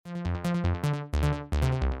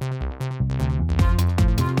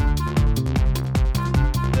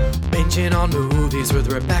Watching all movies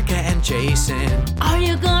with Rebecca and Jason. Are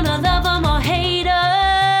you gonna love them or hate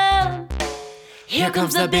them? Here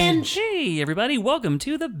comes the binge. Hey everybody, welcome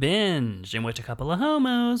to The Binge, in which a couple of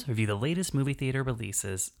homos review the latest movie theater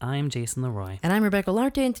releases. I'm Jason Leroy. And I'm Rebecca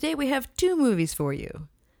Larte, and today we have two movies for you.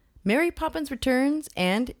 Mary Poppins Returns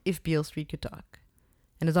and If Beale Street Could Talk.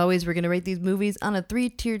 And as always, we're going to rate these movies on a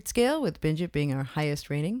 3-tiered scale, with Binge It being our highest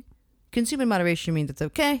rating. Consume in moderation means it's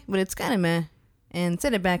okay, but it's kind of meh. And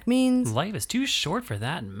set it back means... Life is too short for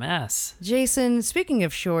that mess. Jason, speaking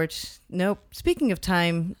of short... Nope. Speaking of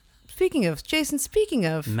time... Jason, speaking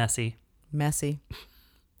of... Messy.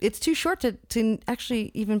 It's too short to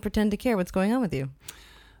actually even pretend to care what's going on with you.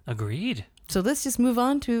 Agreed. So let's just move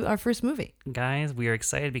on to our first movie. Guys, we are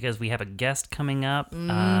excited because we have a guest coming up.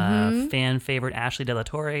 Fan favorite Ashley De La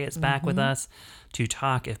Torre is back with us to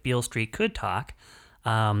talk If Beale Street Could Talk.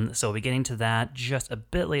 So we'll be getting to that just a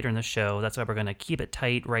bit later in the show. That's why we're going to keep it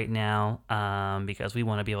tight right now, because we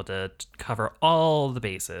want to be able to cover all the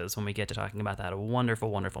bases when we get to talking about that wonderful,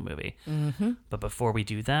 wonderful movie. But before we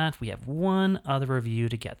do that, we have one other review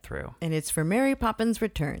to get through. And it's for Mary Poppins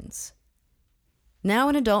Returns. Now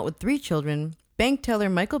an adult with 3 children, bank teller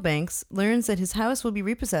Michael Banks learns that his house will be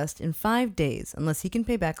repossessed in 5 days unless he can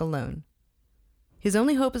pay back a loan. His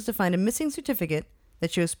only hope is to find a missing certificate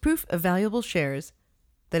that shows proof of valuable shares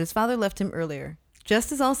that his father left him earlier.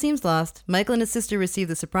 Just as all seems lost, Michael and his sister receive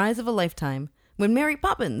the surprise of a lifetime when Mary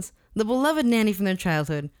Poppins, the beloved nanny from their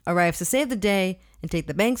childhood, arrives to save the day and take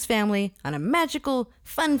the Banks family on a magical,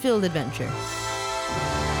 fun-filled adventure.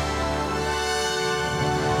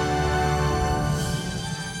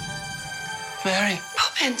 Mary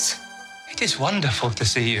Poppins. it is wonderful to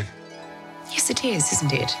see you. Yes, it is,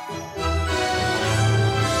 isn't it?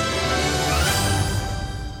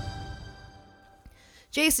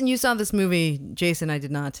 Jason, you saw this movie. Jason, I did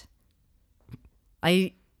not.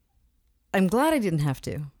 I'm glad I didn't have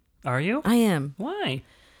to. Are you? I am. Why?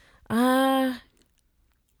 You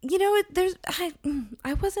know,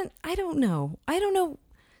 I don't know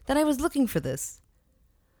that I was looking for this.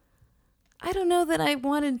 I don't know that I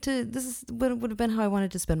wanted to, this would have been how I wanted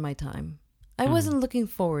to spend my time. I wasn't looking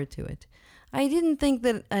forward to it. I didn't think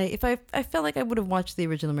that I felt like I would have watched the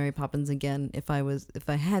original Mary Poppins again if I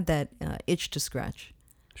had that itch to scratch.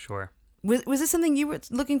 Sure. Was this something you were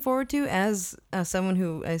looking forward to as someone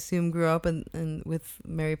who I assume grew up and with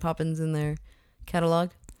Mary Poppins in their catalog?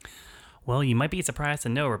 Well, you might be surprised to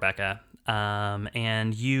know, Rebecca,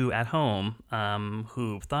 and you at home,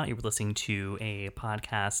 who thought you were listening to a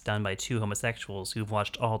podcast done by 2 homosexuals who've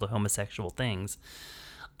watched all the homosexual things,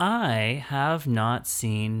 I have not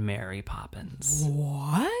seen Mary Poppins.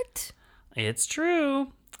 What? It's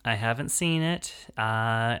true. I haven't seen it,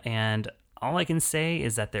 and all I can say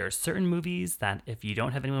is that there are certain movies that if you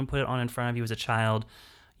don't have anyone put it on in front of you as a child,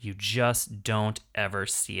 you just don't ever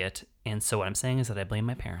see it. And so what I'm saying is that I blame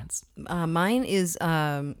my parents. Mine is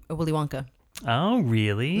Willy Wonka. Oh,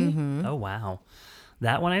 really? Mm-hmm. Oh, wow.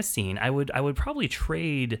 That one I've seen. I would probably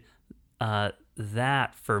trade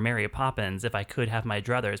that for Mary Poppins if I could have my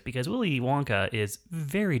druthers, because Willy Wonka is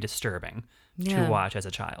very disturbing to watch as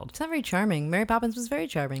a child. It's not very charming. Mary Poppins was very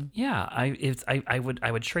charming. Yeah, I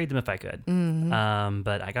would trade them if I could.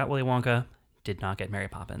 But I got Willy Wonka, did not get Mary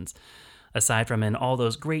Poppins. Aside from in all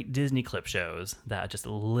those great Disney clip shows that just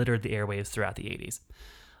littered the airwaves throughout the 80s.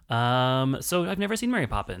 So I've never seen Mary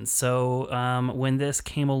Poppins. So when this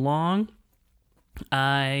came along,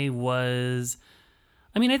 I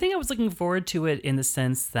think I was looking forward to it in the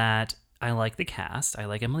sense that I like the cast. I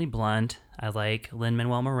like Emily Blunt. I like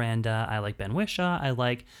Lin-Manuel Miranda. I like Ben Whishaw. I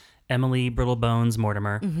like Emily Brittlebones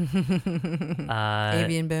Mortimer.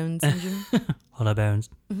 Avian bone syndrome. Hollow bones.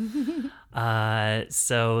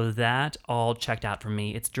 So that all checked out for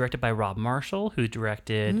me. It's directed by Rob Marshall, who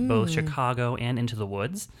directed both Chicago and Into the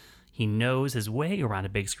Woods. He knows his way around a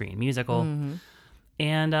big screen musical.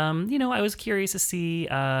 And, I was curious to see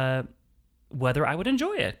whether I would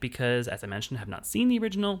enjoy it because, as I mentioned, I have not seen the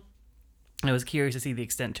original. I was curious to see the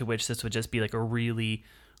extent to which this would just be like a really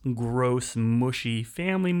gross, mushy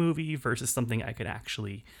family movie versus something I could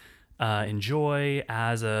actually enjoy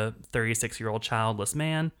as a 36-year-old childless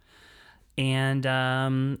man. And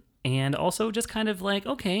also just kind of like,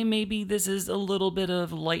 okay, maybe this is a little bit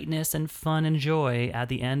of lightness and fun and joy at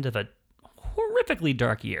the end of a horrifically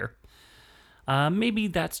dark year. Maybe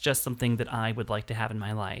that's just something that I would like to have in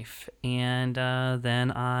my life. And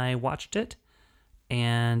then I watched it,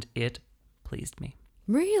 and it pleased me.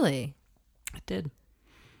 Really? It did.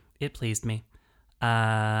 It pleased me.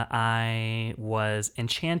 I was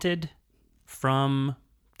enchanted from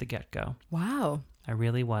the get-go. Wow. I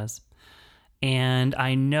really was. And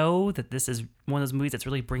I know that this is one of those movies that's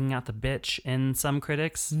really bringing out the bitch in some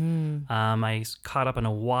critics. I caught up on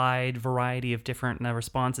a wide variety of different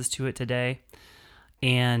responses to it today.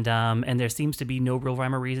 And there seems to be no real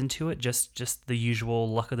rhyme or reason to it, just the usual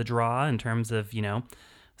luck of the draw in terms of,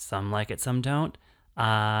 some like it, some don't.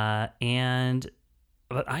 But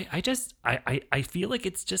I feel like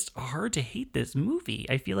it's just hard to hate this movie.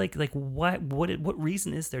 I feel like what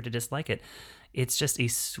reason is there to dislike it? It's just a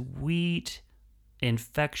sweet,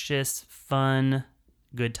 infectious, fun,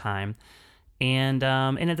 good time. And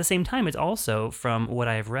at the same time, it's also, from what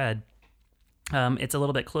I've read, it's a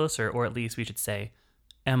little bit closer, or at least we should say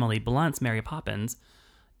Emily Blunt's Mary Poppins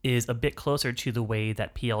is a bit closer to the way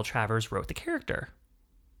that P.L. Travers wrote the character.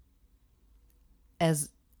 As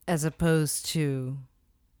opposed to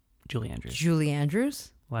Julie Andrews. Julie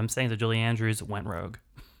Andrews? Well, I'm saying that Julie Andrews went rogue.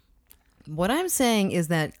 What I'm saying is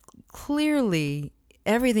that clearly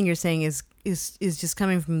everything you're saying is just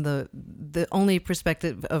coming from the only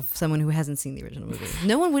perspective of someone who hasn't seen the original movie.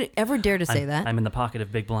 No one would ever dare to say that. I'm in the pocket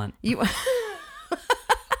of Big Blunt. I'm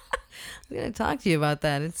going to talk to you about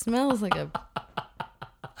that. It smells like a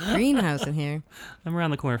greenhouse in here. I'm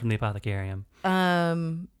around the corner from the apothecarium.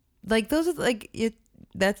 Those are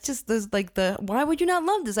that's just why would you not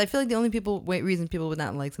love this? I feel like the only reason people would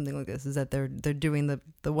not like something like this is that they're doing the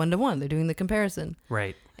 1-to-1. They're doing the comparison.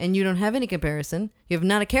 Right. And you don't have any comparison. You have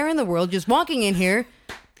not a care in the world, just walking in here,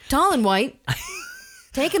 tall and white,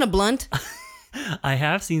 taking a blunt. I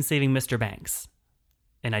have seen Saving Mr. Banks,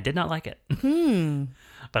 and I did not like it.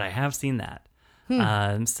 But I have seen that.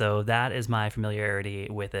 So that is my familiarity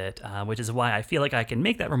with it, which is why I feel like I can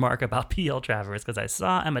make that remark about P.L. Travers, because I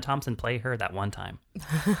saw Emma Thompson play her that one time.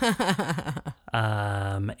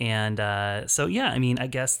 So yeah, I mean, I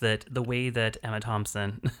guess that the way that Emma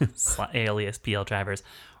Thompson, alias P.L. Travers,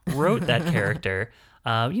 wrote that character,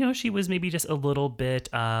 she was maybe just a little bit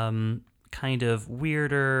kind of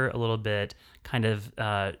weirder, a little bit kind of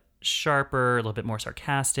sharper, a little bit more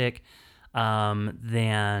sarcastic. Than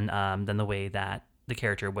the way that the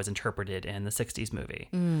character was interpreted in the 60s movie.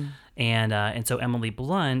 And so Emily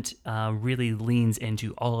Blunt really leans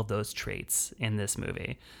into all of those traits in this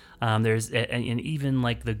movie. There's and even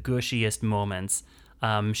like the gushiest moments,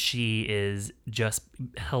 she is just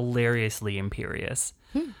hilariously imperious.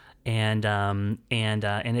 And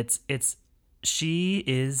it's she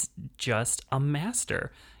is just a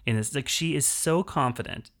master in this. Like, she is so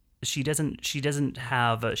confident. She doesn't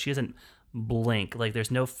blink. Like, there's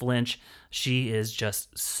no flinch. She is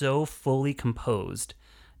just so fully composed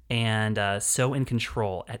and so in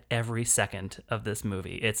control at every second of this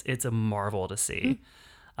movie. It's a marvel to see.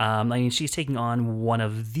 I mean, she's taking on one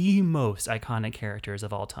of the most iconic characters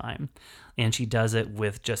of all time, and she does it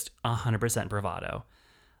with just 100% bravado.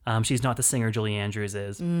 She's not the singer Julie Andrews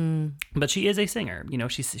is, but she is a singer.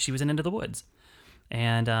 She was in Into the Woods,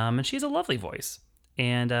 and she has a lovely voice.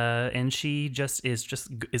 And she just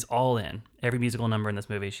is all in. Every musical number in this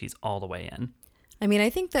movie, she's all the way in. I mean, I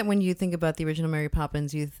think that when you think about the original Mary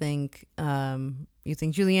Poppins, you think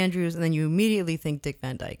Julie Andrews, and then you immediately think Dick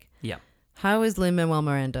Van Dyke. Yeah. How is Lin-Manuel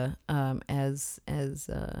Miranda as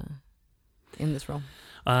in this role?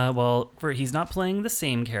 Well, he's not playing the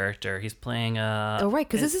same character. He's playing right,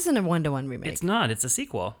 because this isn't a 1-to-1 remake. It's not. It's a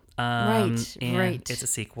sequel. Right. It's a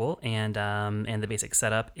sequel, and the basic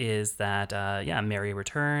setup is that Mary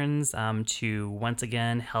returns to once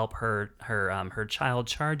again help her child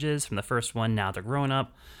charges from the first one. Now they're grown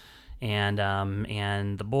up, and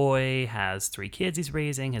the boy has 3 kids he's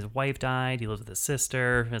raising. His wife died. He lives with his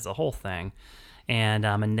sister. It's a whole thing. And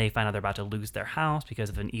they find out they're about to lose their house because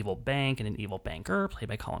of an evil bank and an evil banker played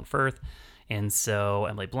by Colin Firth. And so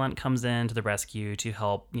Emily Blunt comes in to the rescue to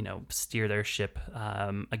help, steer their ship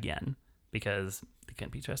again, because they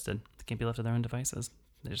can't be trusted. They can't be left to their own devices.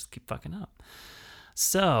 They just keep fucking up.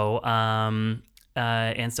 So,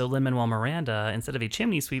 so Lin-Manuel Miranda, instead of a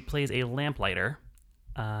chimney sweep, plays a lamplighter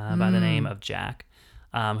by the name of Jack,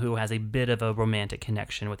 who has a bit of a romantic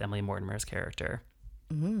connection with Emily Mortimer's character.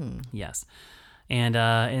 Yes.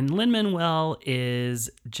 And Lin-Manuel is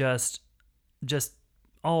just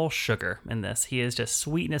all sugar in this. He is just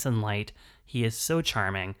sweetness and light. He is so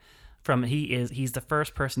charming. He's the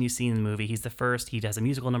first person you see in the movie. He does a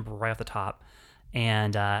musical number right off the top.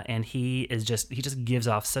 And he just gives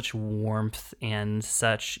off such warmth and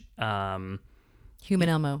such Human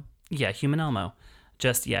Elmo. Yeah, Human Elmo.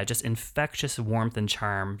 Just infectious warmth and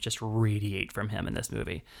charm just radiate from him in this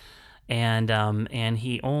movie. And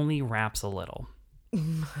he only raps a little.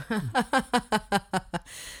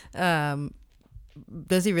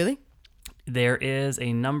 Does he really? There is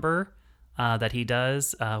a number that he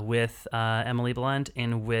does with Emily Blunt,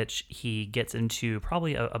 in which he gets into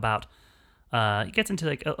probably he gets into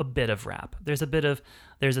like a bit of rap. There's a bit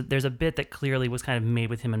that clearly was kind of made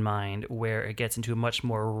with him in mind, where it gets into a much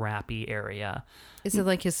more rappy area. Is it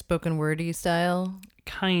like his spoken wordy style?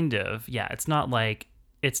 Kind of, yeah. It's not like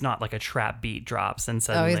a trap beat drops and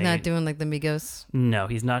suddenly. Oh, he's not doing like the Migos. No,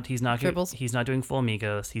 he's not. Triples? He's not doing full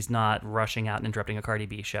Migos. He's not rushing out and interrupting a Cardi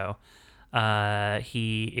B show.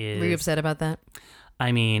 He is. Were you upset about that?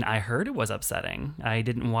 I mean, I heard it was upsetting. I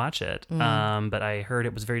didn't watch it, but I heard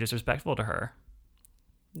it was very disrespectful to her.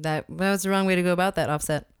 That was the wrong way to go about that,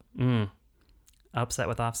 Offset. Upset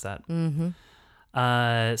with Offset. Mm-hmm.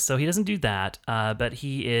 So he doesn't do that, but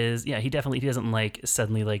he doesn't like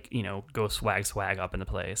suddenly like, go swag up in the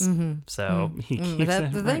place. Mm-hmm. So he keeps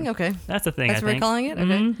that's the thing? Okay. That's the thing, That's I what think. we're calling it?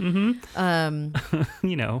 Okay.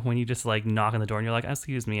 Mm-hmm. When you just like knock on the door and you're like,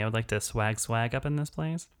 excuse me, I would like to swag up in this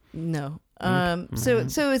place. No.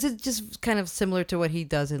 So is it just kind of similar to what he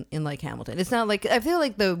does in like Hamilton? It's not like, I feel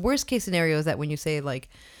like the worst case scenario is that when you say like,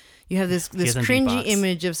 you have this cringy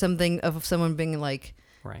image of someone being like,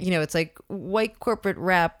 right. It's like white corporate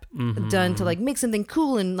rap done to like make something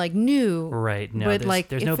cool and like new. Right. No, but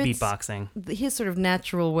there's no beatboxing. His sort of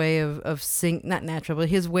natural way of sing, not natural, but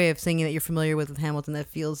his way of singing that you're familiar with Hamilton that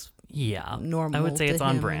feels normal. I would say it's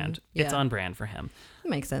on brand. Yeah. It's on brand for him. That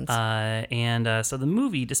makes sense. So the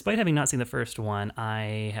movie, despite having not seen the first one,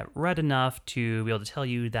 I have read enough to be able to tell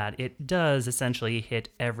you that it does essentially hit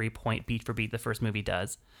every point beat for beat the first movie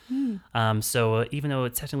does. So even though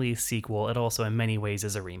it's technically a sequel, it also in many ways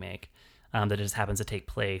is a remake that just happens to take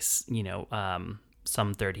place,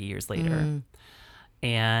 some 30 years later.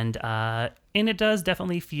 And it does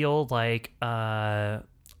definitely feel like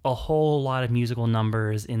a whole lot of musical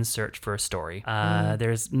numbers in search for a story.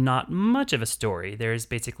 There's not much of a story. There's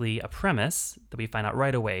basically a premise that we find out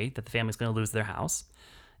right away that the family's going to lose their house.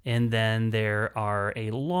 And then there are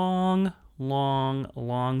a long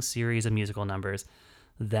series of musical numbers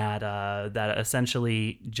that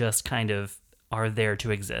essentially just kind of are there to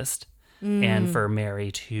exist. And for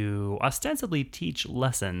Mary to ostensibly teach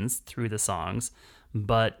lessons through the songs,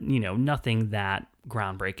 but, nothing that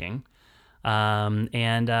groundbreaking.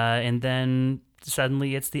 And then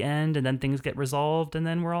suddenly it's the end, and then things get resolved, and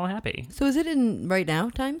then we're all happy. So is it in right now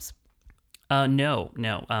times? No.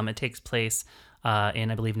 It takes place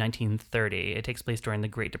in, I believe, 1930. It takes place during the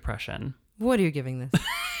Great Depression. What are you giving this?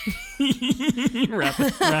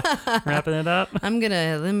 Wrapping it up. I'm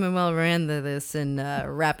gonna Lin-Manuel Miranda this and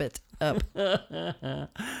wrap it up.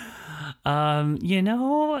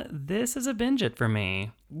 This is a binge it for me.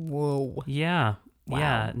 Whoa. Yeah. Wow.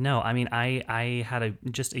 Yeah, no, I mean, I had a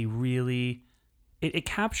really, it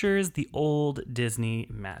captures the old Disney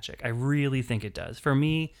magic. I really think it does. For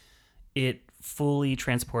me, it fully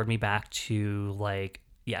transported me back to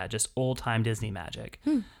just old time Disney magic,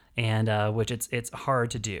 and which it's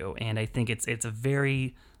hard to do. And I think it's a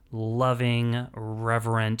very loving,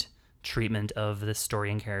 reverent treatment of this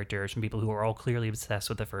story and characters from people who are all clearly obsessed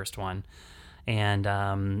with the first one. And,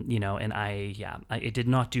 it did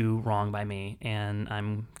not do wrong by me, and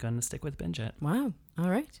I'm going to stick with binge it. Wow. All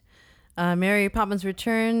right. Mary Poppins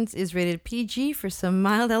Returns is rated PG for some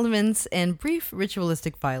mild elements and brief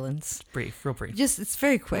ritualistic violence. Real brief. It's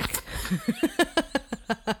very quick.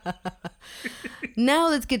 Now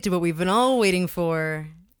let's get to what we've been all waiting for.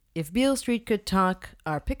 If Beale Street Could Talk,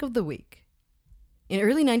 our pick of the week. In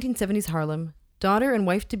early 1970s Harlem, daughter and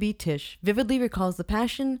wife-to-be Tish vividly recalls the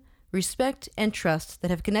passion, respect, and trust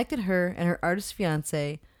that have connected her and her artist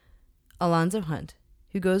fiancé, Alonzo Hunt,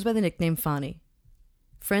 who goes by the nickname Fonny.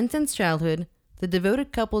 Friends since childhood, the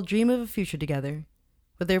devoted couple dream of a future together,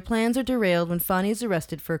 but their plans are derailed when Fonny is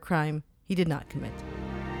arrested for a crime he did not commit.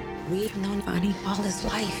 We've known Fonny all his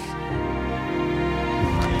life.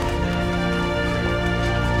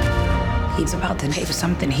 He's about to pay for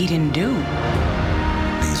something he didn't do.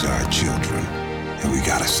 These are our children, and we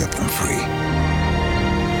gotta set them free.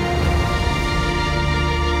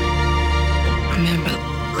 Remember,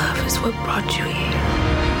 love is what brought you here.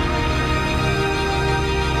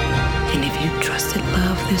 And if you trusted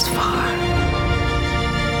love this far,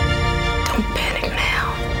 don't panic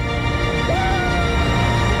now.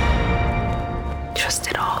 Trust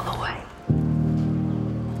it all the way.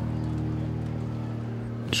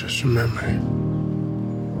 Just remember,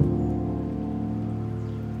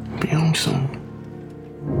 be home soon.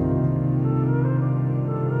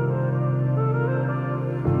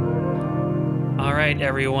 All right,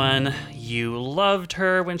 everyone. you loved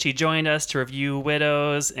her when she joined us to review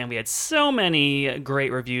Widows, and we had so many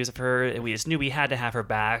great reviews of her, and we just knew we had to have her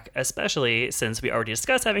back, especially since we already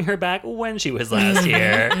discussed having her back when she was last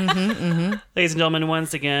here. Ladies and gentlemen,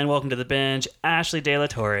 once again, welcome to the binge, Ashley De La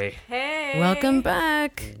Torre. Hey. Welcome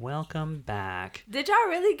back. Welcome back. Did y'all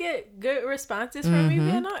really get good responses from me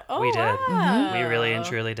being on? Oh, We did. wow. We really and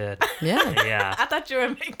truly did. Yeah. Yeah. I thought you were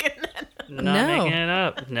making that up. Not making it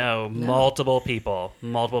up. No, multiple people.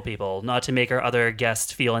 Not to make our other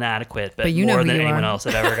guests feel inadequate, but you know more who than you anyone are. else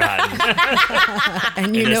have ever gotten.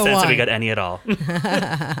 And you In the know sense that we why. got any at all.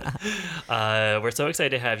 We're so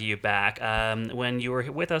excited to have you back. When you were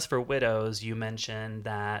with us for Widows, you mentioned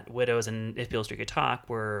that Widows and If Beale Street Could Talk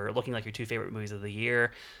were looking like your two favorite movies of the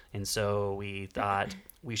year, and so we thought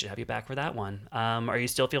we should have you back for that one. Are you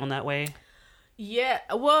still feeling that way? Yeah,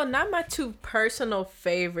 well, not my two personal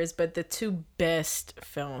favorites, but the two best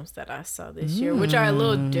films that I saw this year, which are a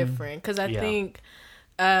little different. Because I think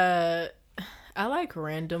I like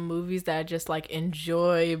random movies that I just like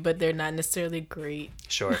enjoy, but they're not necessarily great.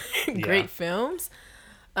 Sure. Great films.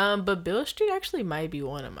 But Beale Street actually might be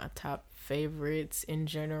one of my top favorites in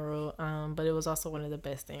general. But it was also one of the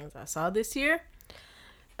best things I saw this year.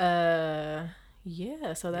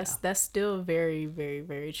 Yeah, so that's still very, very,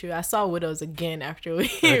 very true. I saw Widows again after we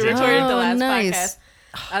recorded the last podcast.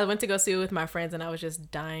 I went to go see it with my friends, and I was just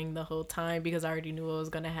dying the whole time because I already knew what was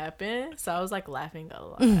going to happen. So I was like laughing a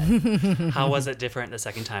lot. How was it different the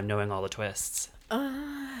second time, knowing all the twists?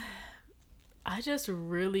 I just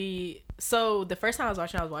really... So the first time I was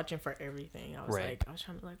watching for everything. I was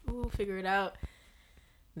trying to ooh, figure it out.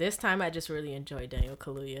 This time I just really enjoyed Daniel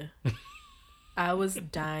Kaluuya. I was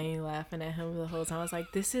dying laughing at him the whole time. I was like,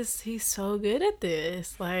 he's so good at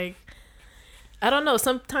this. Like, I don't know.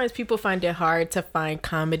 Sometimes people find it hard to find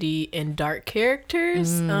comedy in dark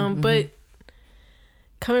characters. But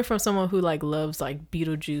coming from someone who like loves like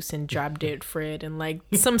Beetlejuice and Drop Dead Fred and like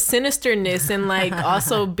some sinisterness and like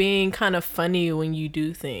also being kind of funny when you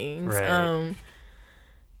do things. Right.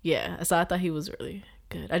 Yeah. So I thought he was really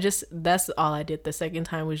good. That's all I did the second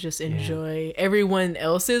time was just enjoy everyone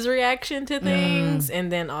else's reaction to things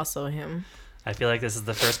and then also him. I feel like this is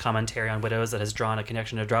the first commentary on Widows that has drawn a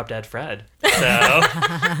connection to Drop Dead Fred. So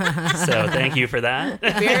thank you for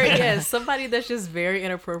that. Somebody that's just very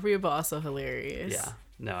inappropriate but also hilarious. Yeah,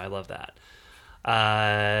 no, I love that.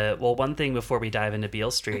 Well, one thing before we dive into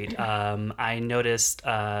Beale Street, I noticed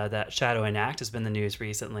that Shadow and Act has been in the news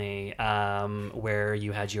recently, where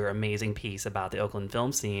you had your amazing piece about the Oakland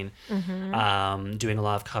film scene, doing a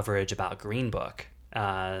lot of coverage about Green Book.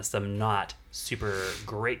 Some not super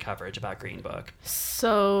great coverage about Green Book.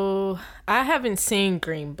 So I haven't seen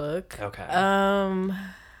Green Book. Okay.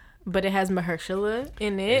 But it has Mahershala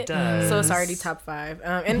in it. It does. So it's already top 5.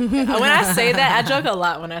 And when I say that, I joke a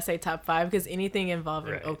lot when I say top 5 because anything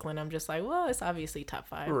involving Oakland, I'm just like, well, it's obviously top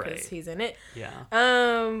 5 because he's in it. Yeah.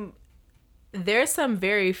 There's some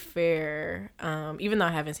very fair, even though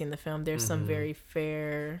I haven't seen the film, there's some very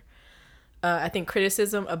fair, I think,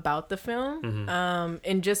 criticism about the film.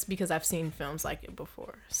 And just because I've seen films like it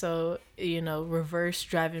before. So, reverse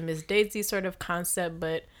Driving Miss Daisy sort of concept,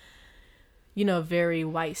 but very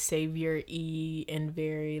white savior-y and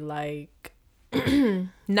very like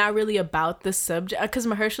not really about the subject because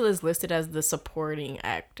Mahershala is listed as the supporting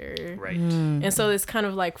actor, Right. And so it's kind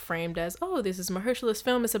of like framed as, oh, this is Mahershala's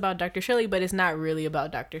film, it's about Dr. Shirley, but it's not really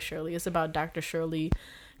about Dr. Shirley. It's about Dr. Shirley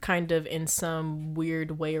kind of in some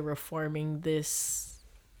weird way reforming this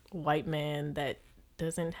white man that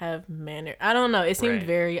doesn't have manner. I don't know, it seemed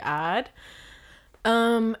very odd,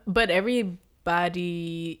 but everybody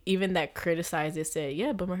even that criticized it said,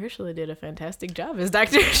 yeah, but Mahershala did a fantastic job as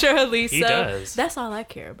Dr. Shirley. He so does. That's all I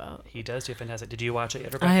care about. He does do fantastic. Did you watch it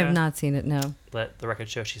yet, Rebecca? I have not seen it, no. Let the record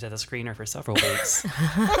show she's at the screener for several weeks.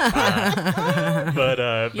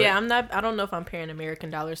 Yeah, I don't know if I'm paying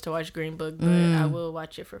American dollars to watch Green Book, but I will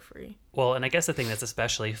watch it for free. Well, and I guess the thing that's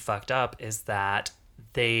especially fucked up is that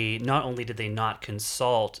they not only did they not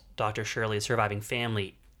consult Dr. Shirley's surviving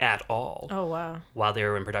family at all. Oh, wow. While they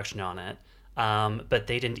were in production on it. But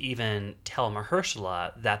they didn't even tell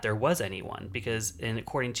Mahershala that there was anyone because,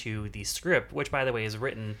 according to the script, which by the way is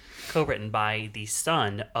co-written by the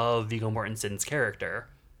son of Viggo Mortensen's character,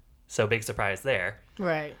 so big surprise there.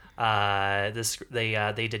 Right.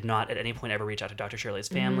 They did not at any point ever reach out to Dr. Shirley's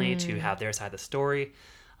family to have their side of the story.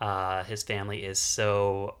 His family is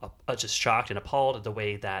so just shocked and appalled at the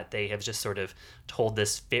way that they have just sort of told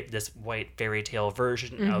this white fairy tale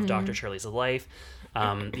version of Dr. Shirley's life.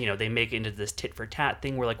 They make it into this tit for tat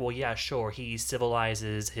thing where like, well, yeah, sure, he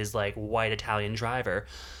civilizes his like white Italian driver,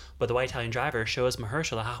 But the white Italian driver shows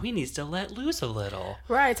Mahershala how he needs to let loose a little.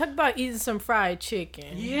 Right. Talk about eating some fried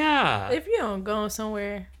chicken. Yeah. If you don't go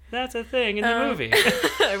somewhere. That's a thing in the movie.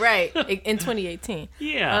 Right. In 2018.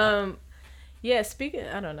 Yeah. Yeah, speaking,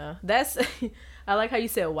 I don't know. That's, I like how you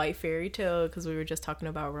said white fairy tale because we were just talking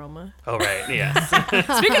about Roma. Oh, right. Yeah.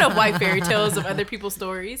 Speaking of white fairy tales of other people's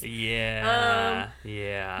stories. Yeah.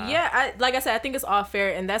 Yeah, like I said, I think it's all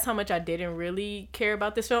fair, and that's how much I didn't really care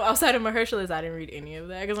about this film. Outside of Mahershala, I didn't read any of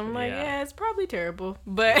that because I'm like, yeah, it's probably terrible.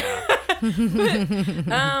 But, I'm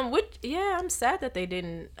sad that they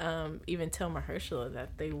didn't even tell Mahershala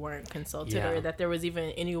that they weren't consulted or that there was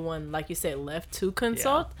even anyone, like you said, left to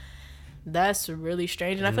consult. Yeah. That's really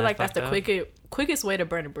strange, and I feel like that's the quickest way to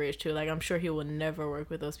burn a bridge too. Like, I'm sure he will never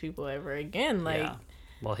work with those people ever again. Like,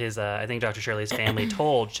 well, his I think Dr. Shirley's family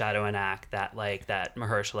told Shadow and Act that that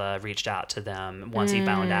Mahershala reached out to them once he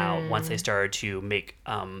found out. Once they started to make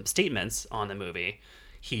statements on the movie,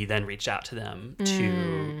 he then reached out to them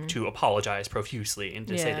to apologize profusely and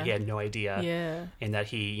to say that he had no idea, and that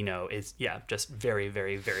he is just very,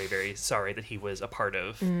 very, very, very sorry that he was a part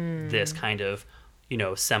of this kind of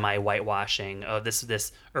semi-whitewashing of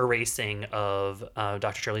this erasing of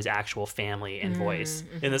Dr. Shirley's actual family and voice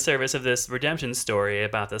in the service of this redemption story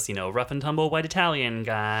about this, rough and tumble white Italian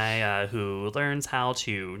guy who learns how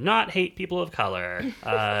to not hate people of color.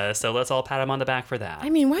 So let's all pat him on the back for that. I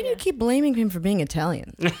mean, why do you keep blaming him for being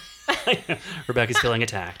Italian? Rebecca's feeling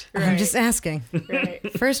attacked. Right. I'm just asking.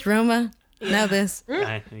 Right. First Roma, now this.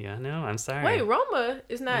 I'm sorry. Wait, Roma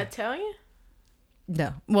is not Italian?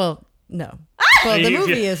 No. Well, no. Well, the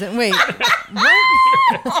movie isn't. Wait. What?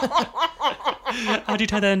 How'd you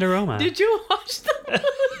tie that into Roma? Did you watch the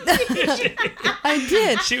movie? I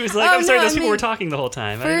did. She was like, I'm sorry, those people were talking the whole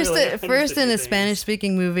time. First in a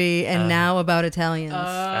Spanish-speaking movie, and now about Italians.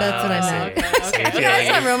 That's what I meant. Okay. It's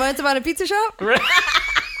not Roma. It's about a pizza shop.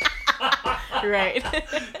 Right.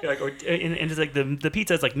 And it's like the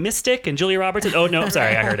pizza is like Mystic and Julia Roberts. Oh no, I'm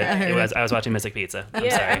sorry, I heard it. I was watching Mystic Pizza. I'm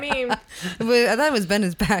sorry. I mean, I thought it was Ben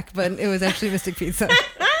is Back, but it was actually Mystic Pizza.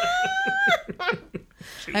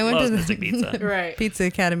 I went to the Mystic Pizza. Right. Pizza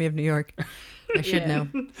Academy of New York. I should know.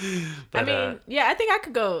 But, I think I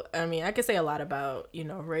could go. I mean, I could say a lot about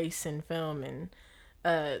race in film and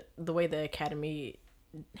the way the Academy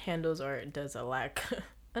handles or does a lack.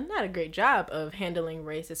 Not a great job of handling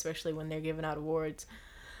race, especially when they're giving out awards.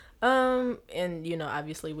 And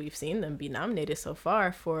obviously we've seen them be nominated so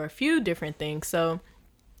far for a few different things. So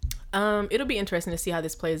it'll be interesting to see how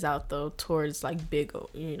this plays out though towards like big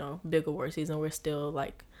award season. We're still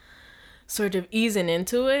like sort of easing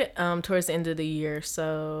into it towards the end of the year.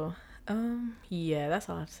 So that's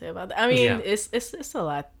all I have to say about that. I mean, it's a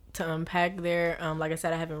lot to unpack there. Like I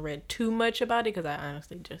said, I haven't read too much about it because I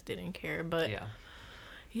honestly just didn't care. But yeah.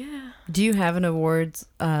 Do you have an awards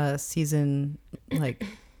season like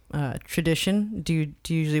tradition? Do you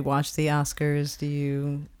usually watch the Oscars? Do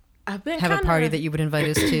you have a party that you would invite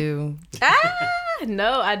us to?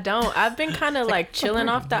 No, I don't. I've been kind of like chilling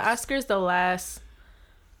off the Oscars the last.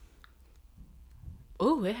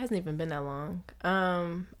 Oh, it hasn't even been that long.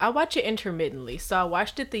 I watch it intermittently. So I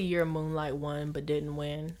watched it the year Moonlight won but didn't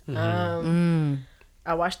win.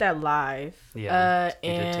 I watched that live. Yeah,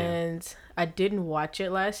 and I didn't watch it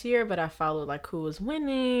last year, but I followed like who was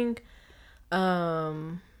winning.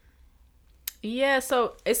 So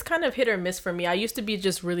it's kind of hit or miss for me. I used to be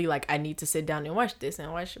just really like, I need to sit down and watch this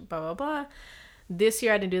and watch blah, blah, blah. This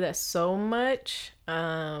year I didn't do that so much.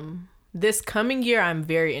 This coming year, I'm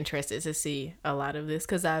very interested to see a lot of this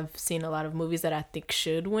because I've seen a lot of movies that I think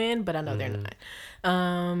should win, but I know they're not.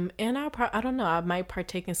 And I don't know, I might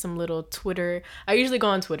partake in some little Twitter. I usually go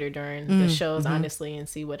on Twitter during the shows, honestly, and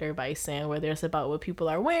see what everybody's saying, whether it's about what people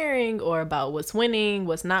are wearing or about what's winning,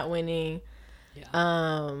 what's not winning.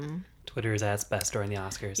 Yeah. Twitter is at its best during the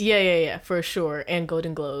Oscars. Yeah, for sure. And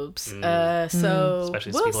Golden Globes. So especially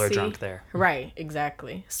as people are drunk there. Right,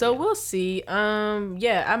 exactly. So we'll see.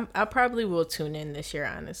 I probably will tune in this year,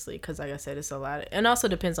 honestly, because like I said, it's a lot. And also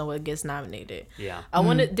depends on what gets nominated. Yeah.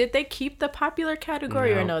 Did they keep the popular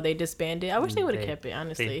category or no? They disbanded? I wish they would have kept it,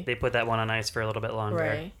 honestly. They put that one on ice for a little bit longer.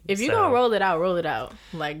 Right. If you're going to roll it out.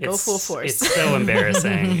 Like, go full force. It's so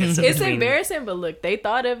embarrassing. It's embarrassing, but look, they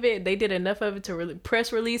thought of it. They did enough of it to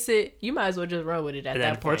press release it. You might as well just run with it at that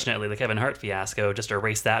point. Unfortunately, the Kevin Hart fiasco just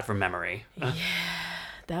erased that from memory. Yeah,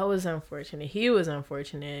 that was unfortunate. He was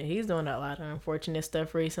unfortunate. He's doing a lot of unfortunate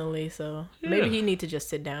stuff recently, so maybe he needs to just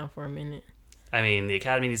sit down for a minute. I mean, the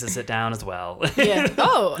Academy needs to sit down as well. Yeah.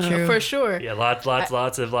 Oh, for sure. Yeah,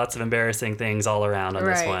 lots of embarrassing things all around on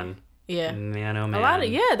this one. Yeah. Man, oh man. A lot of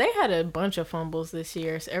they had a bunch of fumbles this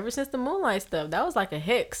year. So ever since the Moonlight stuff, that was like a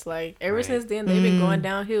Hicks. Like ever since then, they've been going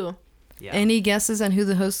downhill. Yeah. Any guesses on who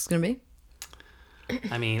the host is going to be?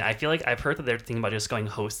 I mean, I feel like I've heard that they're thinking about just going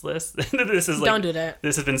hostless. This is like, Don't do that.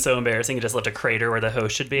 This has been so embarrassing. It just left a crater where the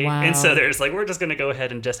host should be. Wow. And so they're just like, we're just going to go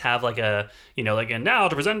ahead and just have like a, and now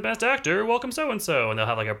to present Best Actor, welcome so-and-so. And they'll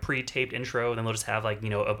have like a pre-taped intro. And then they'll just have like,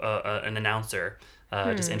 an announcer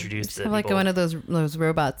just introduce the people. Like one of those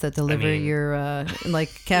robots that deliver your like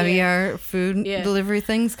caviar food delivery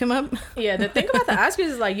things come up. Yeah, the thing about the Oscars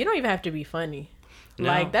is like you don't even have to be funny. No.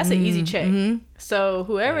 Like that's an easy check. So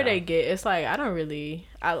whoever they get, it's like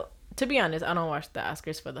to be honest, I don't watch the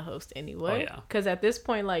Oscars for the host anyway. Oh, yeah. Because at this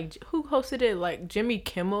point, like who hosted it? Like Jimmy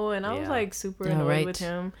Kimmel, and I was like super annoyed with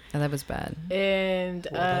him. Oh, that was bad. And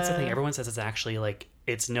that's the thing. Everyone says it's actually like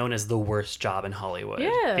it's known as the worst job in Hollywood.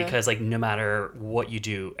 Yeah. Because like no matter what you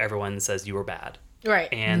do, everyone says you were bad.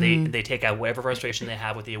 Right. And they take out whatever frustration they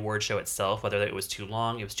have with the award show itself, whether it was too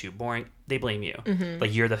long, it was too boring, they blame you.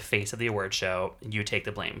 Like you're the face of the award show, you take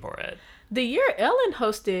the blame for it. The year Ellen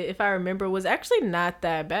hosted, if I remember, was actually not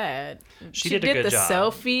that bad. She did a good the job.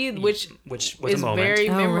 selfie, which was is a moment. very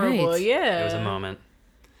memorable. Right. Yeah. It was a moment.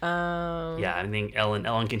 Yeah, I think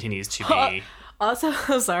Ellen continues to be also,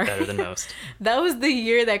 I'm sorry. better than most. That was the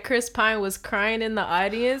year that Chris Pine was crying in the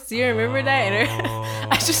audience. Do you remember that?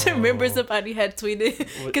 And I just remember somebody had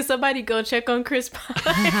tweeted, "Can somebody go check on Chris Pine?"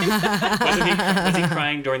 was he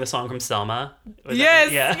crying during the song from Selma? Yes.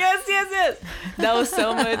 That was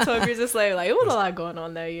Selma and 12 Years a Slave. Like it was a lot going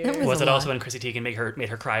on that year. Was it also when Chrissy Teigen made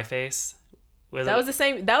her cry face? That was the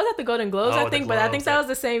same. That was at the Golden Globes, I think. But I think that was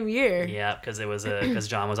the same year. Yeah, because it was because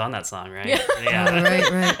John was on that song, right? Yeah.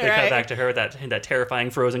 Right. They cut back to her with that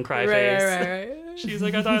terrifying frozen cry face. Right. She's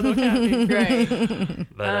like, I thought I looked happy. Right.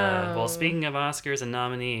 But well, speaking of Oscars and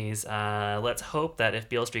nominees, let's hope that If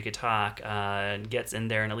Beale Street Could Talk gets in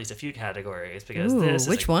there in at least a few categories because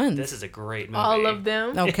which ones? This is a great movie. All of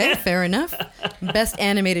them. Okay, fair enough. Best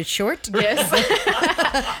animated short. Yes.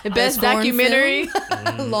 Best documentary.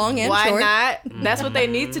 Long and Why short. not? That's what they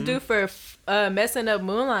need to do for messing up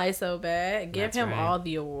Moonlight so bad. Give him all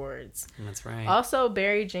the awards. That's right. Also,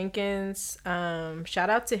 Barry Jenkins, shout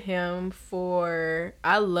out to him for,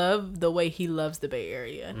 I love the way he loves the Bay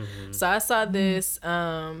Area. So I saw this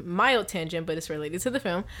mild tangent, but it's related to the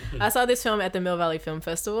film. I saw this film at the Mill Valley Film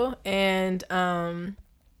Festival, and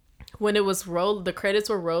when it was the credits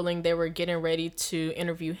were rolling, they were getting ready to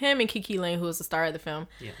interview him and Kiki Lane, who was the star of the film.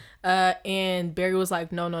 Yeah. And Barry was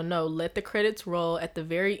like, no, let the credits roll. At the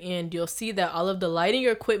very end, you'll see that all of the lighting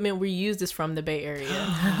equipment we used is from the Bay Area.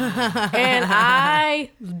 And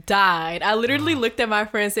I died. I literally looked at my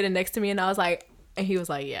friend sitting next to me, and I was like, and he was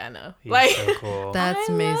like, yeah, I know. He's so cool. That's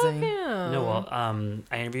amazing. No, well,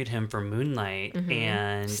 I interviewed him for Moonlight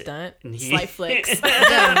and stunt, slight flicks.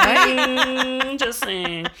 Just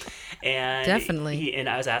saying. And definitely. And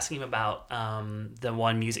I was asking him about the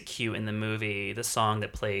one music cue in the movie, the song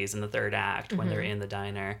that plays in the third act when they're in the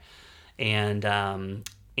diner,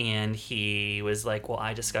 and he was like, well,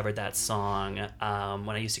 I discovered that song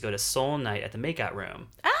when I used to go to Soul Night at the Makeout Room.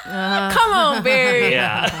 Come on, Barry.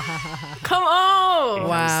 Yeah. Come on.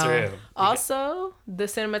 Wow. Also, the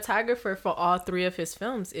cinematographer for all three of his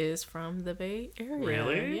films is from the Bay Area.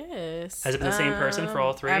 Really? Yes. Has it been the same person for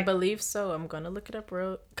all three? I believe so. I'm going to look it up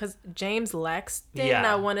because James Laxton,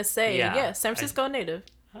 I want to say. Yeah, San Francisco native.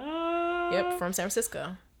 Yep, from San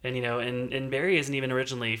Francisco. And, and Barry isn't even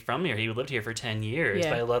originally from here. He lived here for 10 years.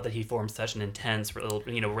 But I love that he formed such an intense,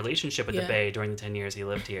 relationship with the Bay during the 10 years he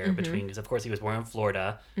lived here. Because, of course, he was born in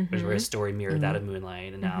Florida, which is where his story mirrored that of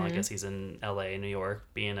Moonlight. And now I guess he's in L.A., New York,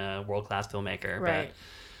 being a world-class filmmaker. Right.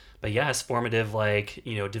 But yeah, his formative,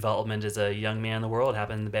 development as a young man in the world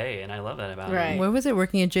happened in the Bay. And I love that about him. Where was it?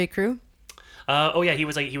 Working at J. Crew?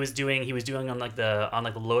 He was doing on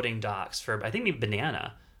the loading docks for, I think, maybe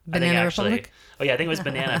Banana Republic? Oh yeah, I think it was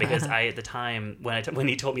Banana because I at the time when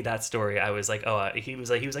he told me that story, I was like, he was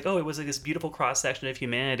like, it was like this beautiful cross section of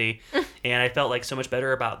humanity, and I felt like so much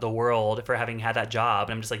better about the world for having had that job.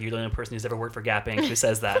 And I'm just like, you're the only person who's ever worked for Gap Inc. who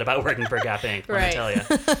says that about working for Gap Inc. Let me tell you.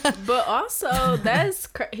 But also,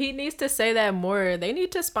 he needs to say that more. They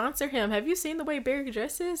need to sponsor him. Have you seen the way Barry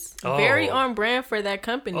dresses? Very on brand for that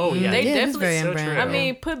company. Oh yeah, they definitely. Very on brand. I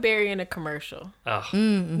mean, put Barry in a commercial,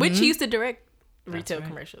 which he used to direct. Retail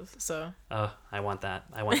commercials. So I want that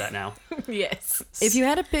now. Yes. If you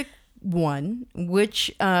had to pick one,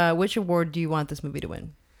 which award do you want this movie to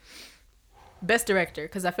win? Best director,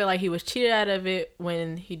 because I feel like he was cheated out of it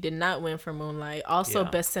when he did not win for Moonlight. Also,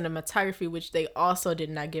 best cinematography, which they also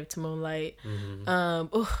did not give to Moonlight.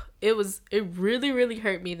 It really, really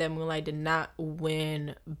hurt me that Moonlight did not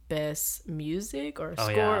win best music or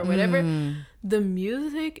score or whatever. The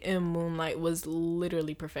music in Moonlight was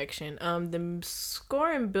literally perfection. The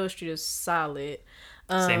score in Beale Street is solid.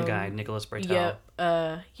 Same guy, Nicholas Britell.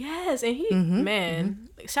 Yep. Yes, and he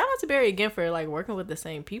shout out to Barry again for like working with the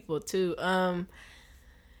same people too.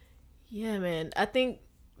 Yeah, man. I think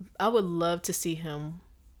I would love to see him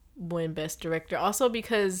win Best Director. Also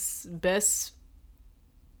because Best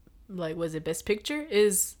Picture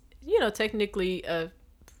is, technically a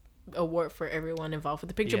award for everyone involved with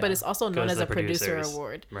the picture, but it's also known as a producer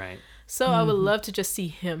award. Right. So I would love to just see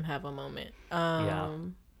him have a moment.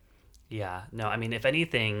 Yeah. No, I mean, if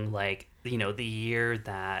anything, like, the year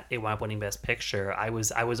that it wound up winning Best Picture, I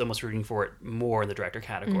was almost rooting for it more in the director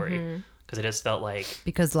category, because it just felt like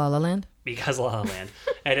because La La Land. I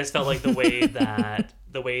just felt like the way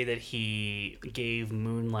that he gave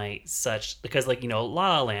Moonlight such, because like, La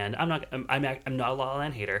La Land, I'm not a La La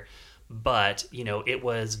Land hater, but it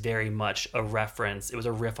was very much a reference. It was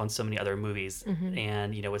a riff on so many other movies,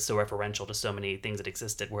 and it was so referential to so many things that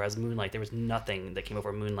existed. Whereas Moonlight, there was nothing that came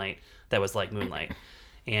over Moonlight that was like Moonlight.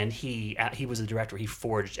 And he was a director. He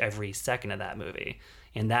forged every second of that movie,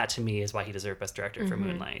 and that to me is why he deserved Best Director for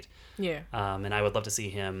Moonlight. Yeah. And I would love to see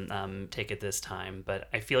him take it this time, but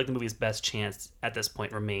I feel like the movie's best chance at this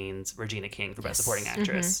point remains Regina King for Best Supporting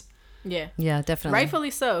Actress. Yeah, definitely.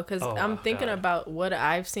 Rightfully so, because I'm thinking about what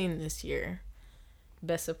I've seen this year.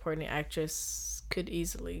 Best Supporting Actress could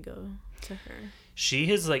easily go to her.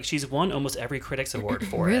 She's won almost every critics award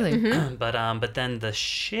for really? it. But then the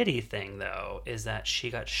shitty thing though is that she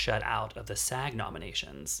got shut out of the SAG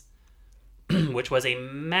nominations, which was a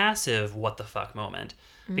massive what the fuck moment,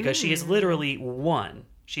 because she has literally won.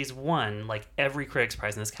 She's won like every critics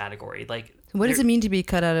prize in this category. Like, what does it mean to be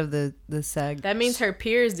cut out of the SAG? That means her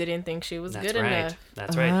peers didn't think she was good enough.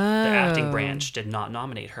 That's right. The acting branch did not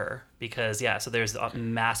nominate her because so there's a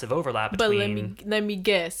massive overlap between. But let me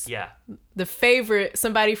guess. Yeah. The Favorite,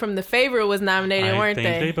 somebody from The Favorite was nominated, weren't they?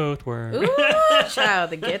 I think they both were. Ooh, child,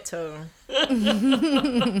 the ghetto.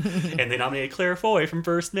 And they nominated Claire Foy from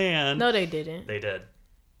First Man. No, they didn't. They did.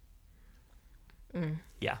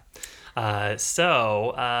 Yeah.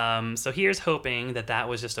 So here's hoping that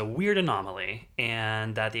was just a weird anomaly,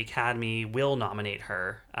 and that the Academy will nominate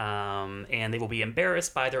her, and they will be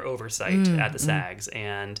embarrassed by their oversight at the SAGs,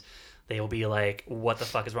 and they will be like, what the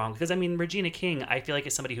fuck is wrong? Because I mean, Regina King, I feel like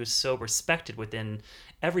is somebody who's so respected within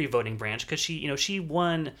every voting branch, because she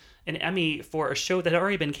won an Emmy for a show that had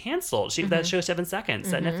already been canceled. That show 7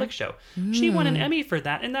 Seconds, that Netflix show. She won an Emmy for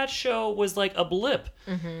that, and that show was like a blip.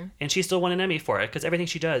 And she still won an Emmy for it, because everything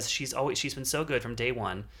she does, she's been so good from day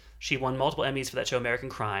one. She won multiple Emmys for that show American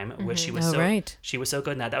Crime, which she was she was so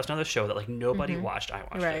good in that. That was another show that like nobody watched. I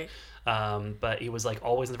watched it. But it was like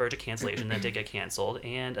always on the verge of cancellation. That did get canceled,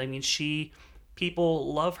 and I mean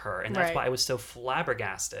people love her, and that's why I was so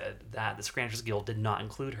flabbergasted that the Screen Actors Guild did not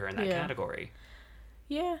include her in that category.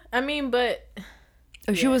 Yeah, I mean, but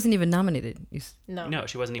she wasn't even nominated. No,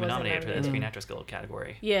 she wasn't even nominated for the Screen Actors Guild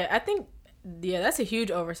category. Yeah, I think that's a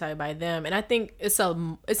huge oversight by them, and I think it's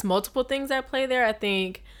multiple things at play there. I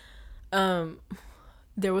think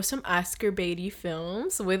there was some Oscar baity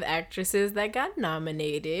films with actresses that got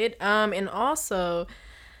nominated, and also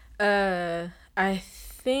I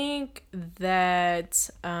think that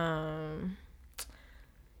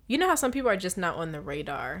you know how some people are just not on the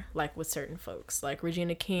radar, like with certain folks. Like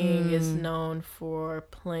Regina King is known for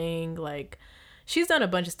playing, like, she's done a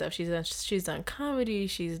bunch of stuff. She's done comedy.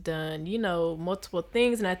 She's done, multiple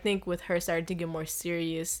things. And I think with her starting to get more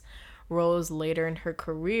serious roles later in her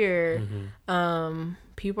career,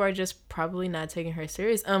 people are just probably not taking her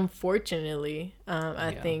serious. Unfortunately,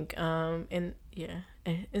 I think, and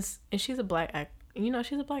she's a black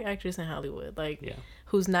she's a black actress in Hollywood,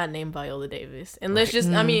 who's not named Viola Davis. And let's just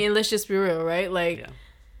be real, right? Like,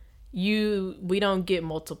 we don't get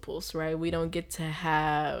multiples, right? We don't get to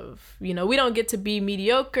have, we don't get to be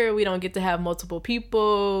mediocre. We don't get to have multiple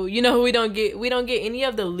people. We don't get any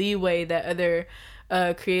of the leeway that other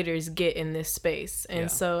creators get in this space.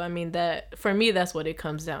 And so, I mean, that for me, that's what it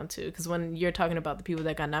comes down to. Because when you're talking about the people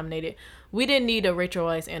that got nominated, we didn't need a Rachel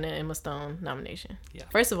Weisz and an Emma Stone nomination. Yeah.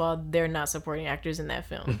 First of all, they're not supporting actors in that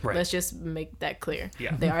film. Right. Let's just make that clear.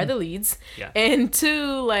 Yeah. They are the leads. Yeah. And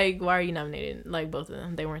two, like, why are you nominated? Like, both of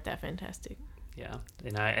them, they weren't that fantastic. Yeah,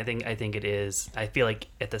 and I think it is. I feel like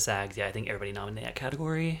at the SAGs, I think everybody nominated that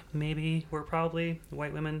category maybe were probably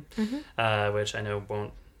white women, which I know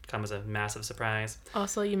won't come as a massive surprise.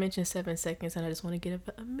 Also, you mentioned 7 Seconds, and I just want to give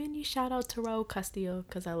a mini shout out to Raul Castillo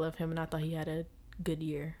because I love him and I thought he had a good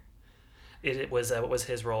year. It was what was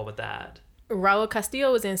his role with that? Raul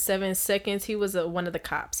Castillo was in 7 Seconds. He was one of the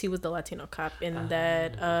cops. He was the Latino cop in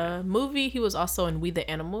that movie. He was also in We the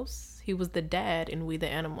Animals. He was the dad in We the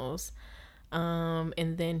Animals.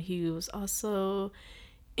 And then he was also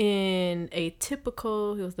in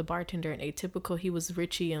Atypical. He was the bartender in Atypical. He was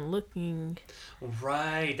Richie in Looking.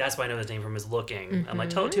 Right. That's why I know his name from his Looking. I'm like,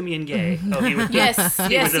 tell it to me in gay. Oh, he was. Yes.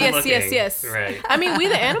 Yes. Right. I mean, We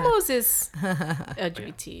the Animals is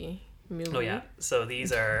LGBT. Movie. Oh yeah, so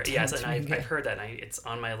these are and I've heard that. It's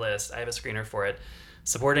on my list. I have a screener for it.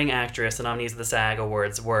 Supporting actress, the nominees of the SAG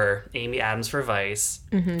Awards were Amy Adams for Vice,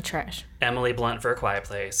 trash. Emily Blunt for A Quiet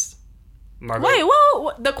Place. Wait,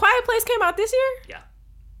 whoa! The Quiet Place came out this year?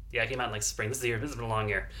 Yeah, it came out in like spring. This has been a long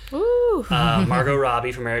year. Ooh. Margot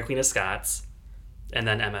Robbie for Mary Queen of Scots, and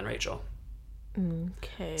then Emma and Rachel.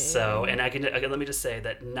 Okay. So, and I can let me just say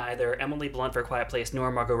that neither Emily Blunt for A Quiet Place nor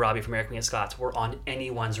Margot Robbie for Mary Queen of Scots were on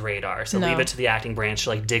anyone's radar. So leave it to the acting branch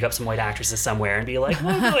to like dig up some white actresses somewhere and be like,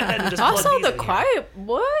 well, go ahead and just plug also these the in Quiet here.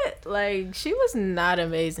 What? Like she was not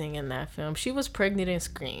amazing in that film. She was pregnant and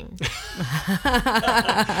screamed.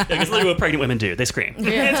 Because literally what pregnant women do, they scream.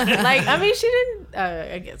 Yeah. Like I mean, she didn't.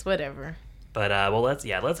 I guess whatever. But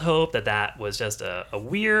let's hope that was just a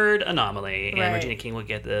weird anomaly, and Right. Regina King will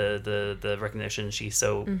get the recognition she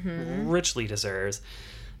so richly deserves,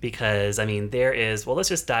 because I mean let's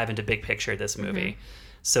just dive into big picture this movie.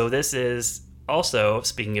 So this is also,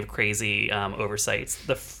 speaking of crazy oversights,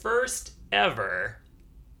 the first ever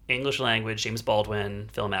English language James Baldwin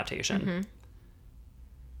film adaptation.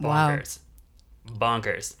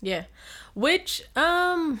 Bonkers. Yeah, which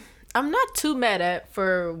I'm not too mad at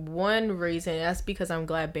for one reason. That's because I'm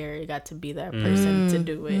glad Barry got to be that person to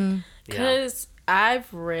do it. Because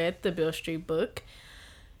I've read the Beale Street book.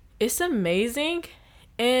 It's amazing.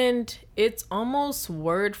 And it's almost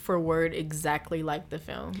word for word exactly like the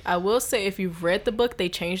film. I will say if you've read the book, they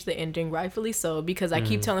changed the ending, rightfully so. Because I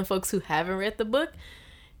keep telling folks who haven't read the book,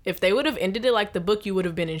 if they would have ended it like the book, you would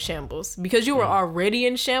have been in shambles. Because you were already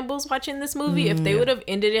in shambles watching this movie. If they would have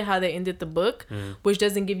ended it how they ended the book, which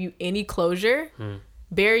doesn't give you any closure,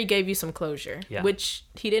 Barry gave you some closure, which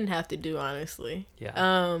he didn't have to do, honestly.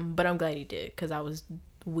 Yeah. But I'm glad he did, because I was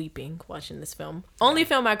weeping watching this film. Only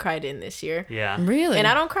film I cried in this year. Yeah. Really? And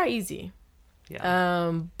I don't cry easy.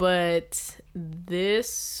 Yeah. But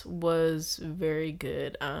this was very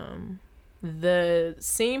good. The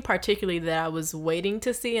scene particularly that I was waiting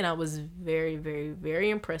to see and I was very, very, very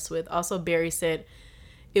impressed with. Also, Barry said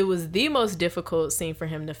it was the most difficult scene for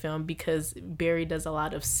him to film because Barry does a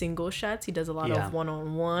lot of single shots. He does a lot of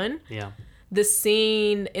one-on-one. Yeah. The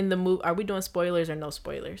scene in the movie, are we doing spoilers or no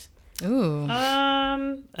spoilers? Ooh.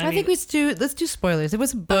 I think let's do spoilers. It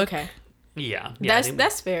was a book. Okay. Yeah.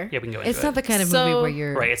 That's fair. Yeah, we can go into It's not the kind of So- movie where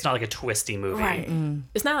you're Right, it's not like a twisty movie. Right.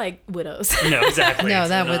 It's not like Widows. No, exactly. No,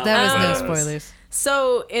 that was no Widows. spoilers.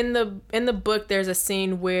 So in the book, there's a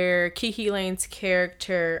scene where Kiki Lane's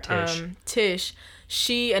character, Tish,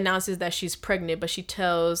 she announces that she's pregnant, but she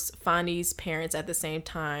tells Fonny's parents at the same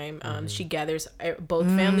time. She gathers both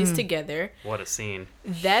families together. What a scene.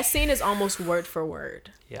 That scene is almost word for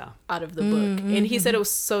word Yeah. out of the book. And he said it was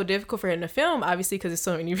so difficult for him to film, obviously, because there's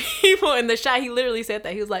so many people in the shot. He literally said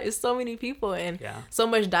that. He was like, it's so many people and so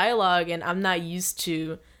much dialogue, and I'm not used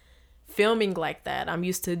to filming like that. I'm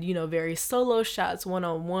used to, very solo shots,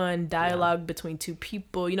 one-on-one dialogue between two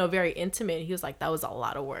people, very intimate. He was like, that was a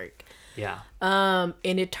lot of work. Yeah. And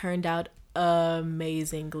it turned out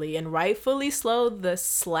amazingly, and rightfully so. The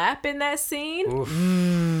slap in that scene,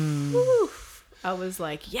 oof, I was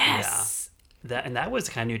like, yes. That was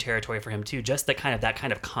kind of new territory for him too. Just that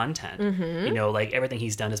kind of content. Like everything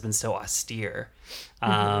he's done has been so austere.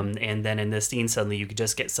 And then in this scene, suddenly you could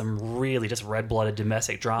just get some really just red-blooded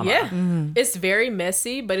domestic drama. Yeah, it's very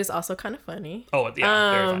messy, but it's also kind of funny. Oh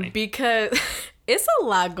yeah, very funny. Because it's a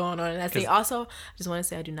lot going on in that scene. Also, I just want to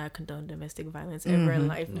say I do not condone domestic violence ever in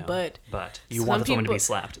life, No, but you want this woman to be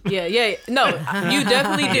slapped. Yeah. No, you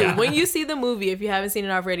definitely do. Yeah. When you see the movie, if you haven't seen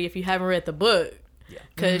it already, if you haven't read the book,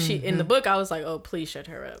 because she in the book, I was like, oh, please shut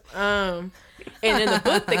her up. And in the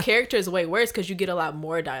book, the character is way worse because you get a lot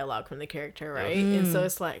more dialogue from the character, right? And so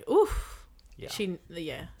it's like, oof.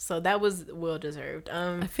 Yeah. So that was well deserved.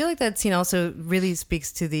 I feel like that scene also really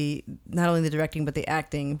speaks to not only the directing but the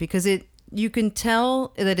acting, because you can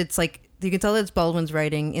tell that it's Baldwin's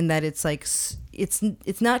writing in that it's like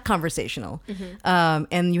it's not conversational,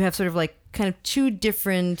 and you have sort of like kind of two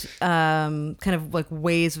different kind of like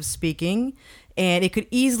ways of speaking. and it could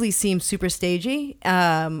easily seem super stagey,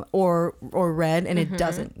 or red, and it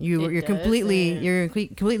doesn't. You're completely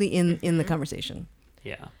in the conversation.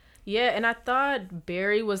 Yeah. Yeah, and I thought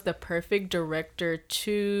Barry was the perfect director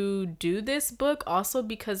to do this book, also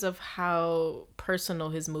because of how personal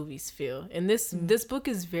his movies feel. And this book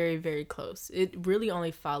is very, very close. It really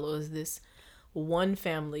only follows this one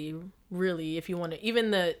family, really, if you want to,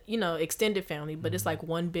 even the, extended family, but it's like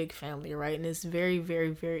one big family, right? And it's very,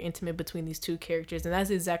 very, very intimate between these two characters. And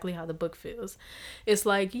that's exactly how the book feels. It's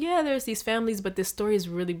like, yeah, there's these families, but this story is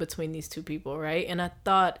really between these two people, right? And I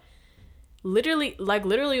thought literally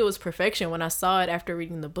it was perfection. When I saw it after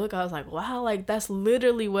reading the book, I was like, wow, like that's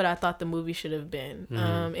literally what I thought the movie should have been.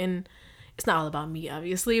 And it's not all about me,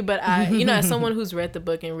 obviously, but I, as someone who's read the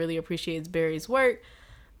book and really appreciates Barry's work,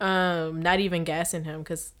 not even gassing him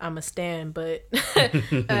because I'm a stan, but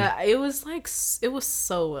it was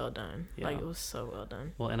so well done. Yeah. Like, it was so well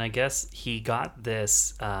done. Well, and I guess he got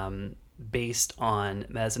this based on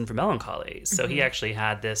Medicine for Melancholy. So he actually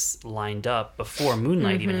had this lined up before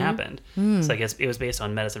Moonlight even happened. So I guess it was based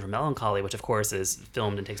on Medicine for Melancholy, which of course is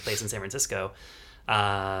filmed and takes place in San Francisco.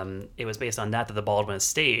 It was based on that the Baldwin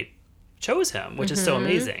estate chose him, which is so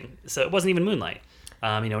amazing. So it wasn't even Moonlight.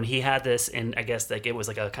 And he had this, and I guess like it was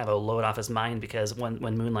like a kind of a load off his mind because when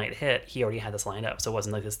Moonlight hit, he already had this lined up. So it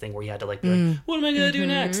wasn't like this thing where he had to like be like, what am I gonna do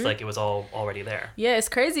next? Like it was all already there. Yeah, it's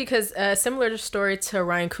crazy because similar story to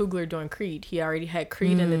Ryan Coogler doing Creed. He already had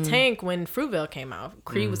Creed in the tank when Fruitvale came out.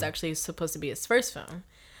 Creed was actually supposed to be his first film.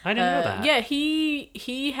 I didn't know that. Yeah,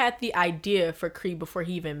 he had the idea for Creed before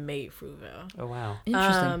he even made Fruitvale. Oh wow.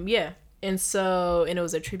 Interesting. Yeah. And it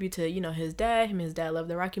was a tribute to, his dad. Him and his dad loved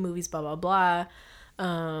the Rocky movies, blah, blah, blah.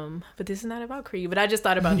 But this is not about Creed. But I just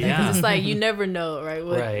thought about that because it's like you never know, right?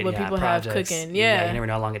 What people have cooking. Yeah. You never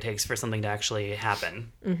know how long it takes for something to actually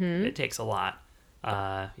happen. It takes a lot.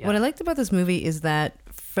 What I liked about this movie is that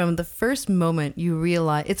from the first moment you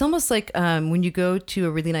realize it's almost like when you go to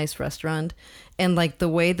a really nice restaurant and like the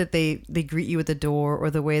way that they greet you at the door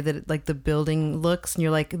or the way that like the building looks and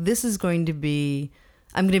you're like,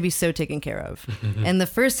 I'm going to be so taken care of. And the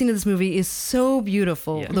first scene of this movie is so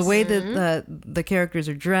beautiful. Yes. The way that the characters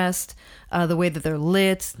are dressed, the way that they're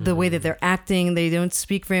lit, the way that they're acting, they don't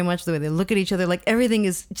speak very much, the way they look at each other, like everything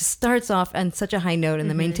just starts off on such a high note and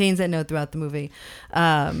then maintains that note throughout the movie.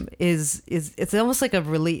 It's almost like a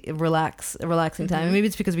relaxing time. And maybe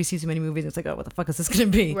it's because we see so many movies and it's like, oh, what the fuck is this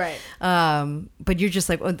going to be? Right. But you're just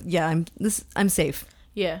like, oh, yeah, I'm safe.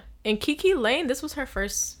 Yeah. And Kiki Lane, this was her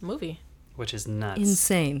first movie. Which is nuts.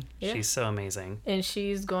 Insane. Yeah. She's so amazing. And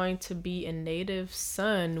she's going to be a native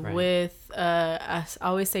son with, I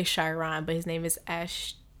always say Chiron, but his name is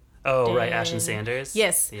Ash. Oh, right. Ashton Sanders?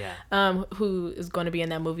 Yes. Yeah. Who is going to be in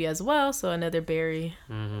that movie as well. So another Barry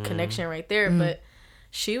connection right there. But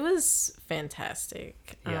she was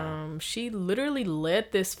fantastic. Yeah. She literally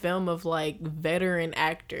led this film of like veteran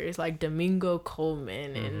actors like Domingo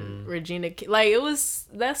Coleman and Regina. Like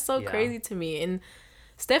that's so crazy to me. And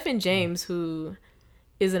Stephen James, who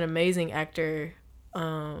is an amazing actor,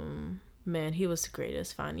 man, he was the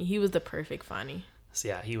greatest Fonny. He was the perfect Fonny. So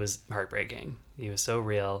yeah, he was heartbreaking. He was so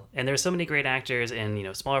real. And there's so many great actors in,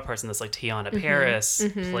 smaller parts in this, like Tiana Paris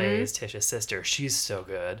plays Tisha's sister. She's so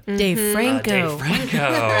good. Dave Franco.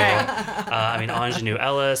 Ingenue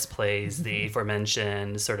Ellis plays the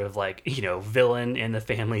aforementioned sort of like, villain in the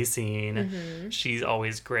family scene. She's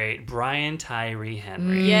always great. Brian Tyree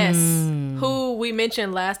Henry. Yes. Who we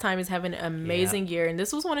mentioned last time is having an amazing year. And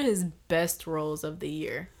this was one of his best roles of the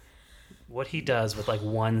year. What he does with like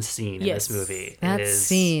one scene in this movie,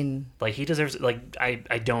 scene, like he deserves. Like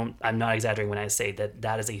I'm not exaggerating when I say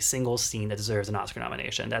that is a single scene that deserves an Oscar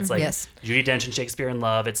nomination. That's like Judi Dench in Shakespeare in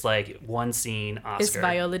Love. It's like one scene Oscar. It's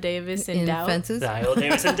Viola Davis in Doubt. Fences. Viola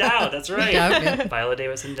Davis in Doubt. That's right. Viola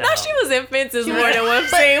Davis in Doubt. No, she was in Fences more than one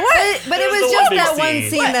scene. But it was just that one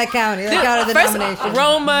scene that counted. That got the nomination.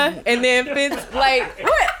 Roma and then Fences. Like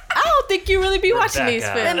what? I don't think you really be watching these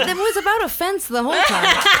films. It was about a fence the whole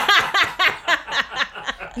time.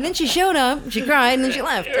 And then she showed up, she cried, and then she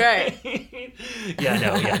left. Right.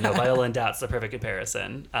 No. Viola in Doubt's the perfect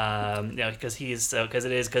comparison. Because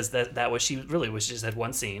that was, she really was, she just had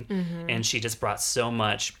one scene, and she just brought so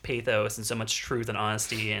much pathos and so much truth and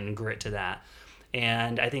honesty and grit to that.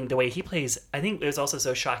 And I think the way he plays, I think it was also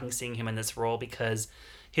so shocking seeing him in this role because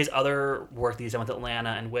his other work that he's done with Atlanta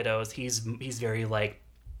and Widows, he's very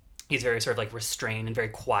sort of like restrained and very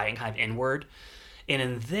quiet and kind of inward. And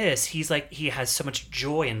in this, he has so much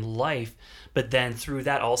joy in life, but then through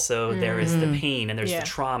that also there is the pain and there's the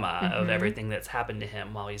trauma of everything that's happened to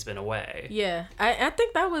him while he's been away. Yeah, I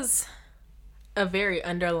think that was, a very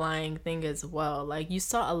underlying thing as well. Like, you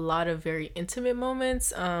saw a lot of very intimate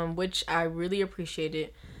moments, which I really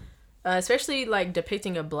appreciated. Especially like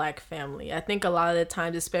depicting a black family. I think a lot of the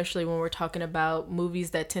times, especially when we're talking about movies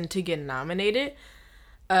that tend to get nominated,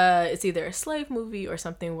 it's either a slave movie or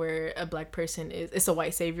something where a black person it's a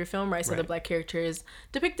white savior film, right? So the black character is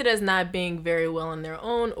depicted as not being very well on their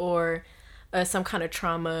own, or some kind of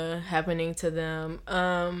trauma happening to them.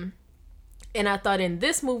 And I thought in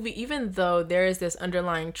this movie, even though there is this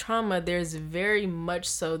underlying trauma, there's very much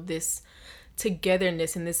so this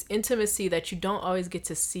togetherness and this intimacy that you don't always get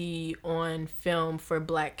to see on film for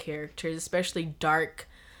black characters, especially dark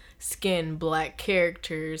skinned black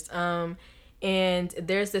characters. And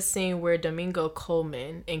there's this scene where Domingo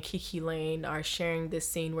Coleman and Kiki Lane are sharing this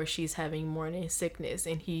scene where she's having morning sickness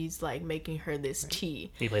and he's like making her this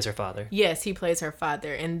tea. He plays her father. Yes, he plays her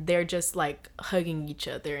father, and they're just like hugging each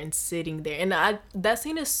other and sitting there. And that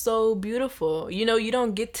scene is so beautiful. You know, you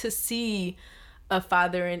don't get to see a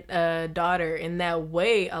father and a daughter in that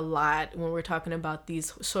way a lot when we're talking about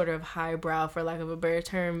these sort of highbrow, for lack of a better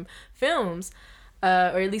term, films, or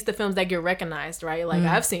at least the films that get recognized, right? Like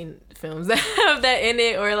I've seen films that have that in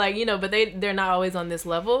it, or like, you know, but they're not always on this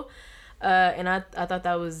level. And I thought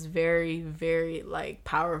that was very, very like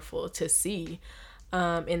powerful to see.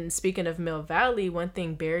 And speaking of Mill Valley, one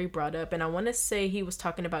thing Barry brought up, and I want to say he was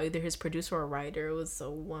talking about either his producer or writer, it was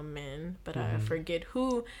a woman, but I forget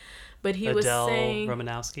who. But he was saying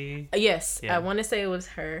Romanowski. Yes, Yeah. I want to say it was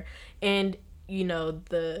her. And you know,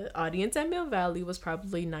 the audience at Mill Valley was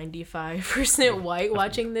probably 95% white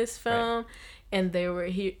watching this film. Right. And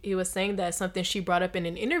he was saying that something she brought up in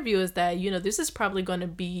an interview is that, you know, this is probably going to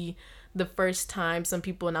be the first time some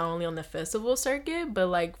people, not only on the festival circuit, but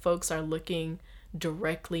like folks are looking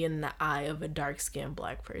directly in the eye of a dark-skinned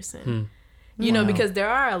black person. You know, because there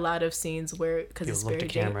are a lot of scenes where, because it's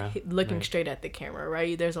very looking straight at the camera,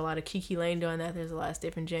 right? There's a lot of Kiki Lane doing that. There's a lot of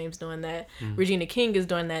Stephen James doing that. Regina King is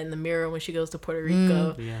doing that in the mirror when she goes to Puerto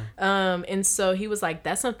Rico. And so he was like,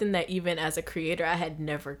 that's something that even as a creator, I had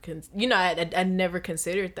never, I never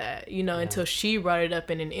considered that, you know, until she brought it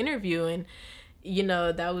up in an interview. And, you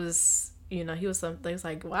know, that was, you know, he was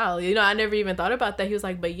like, wow, you know, I never even thought about that. He was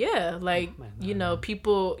like, but yeah, like, you know,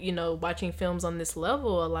 people, you know, watching films on this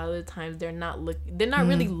level, a lot of the times they're not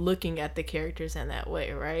really looking at the characters in that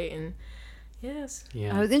way, right? And yes.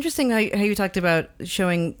 Yeah. It was interesting how you talked about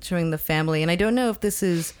showing the family, and I don't know if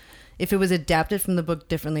it was adapted from the book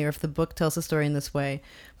differently or if the book tells the story in this way.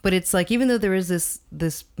 But it's like, even though there is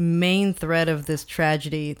this main thread of this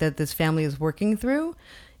tragedy that this family is working through,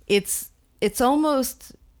 it's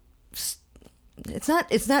almost,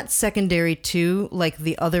 it's not secondary to like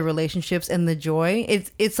the other relationships and the joy.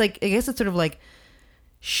 It's like, I guess it's sort of like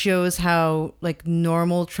shows how like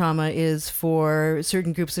normal trauma is for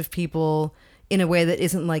certain groups of people in a way that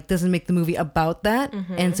isn't like, doesn't make the movie about that.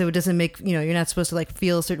 And so it doesn't make, you know, you're not supposed to like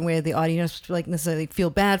feel a certain way of the audience. You're not supposed to like necessarily feel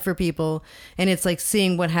bad for people. And it's like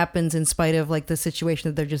seeing what happens in spite of like the situation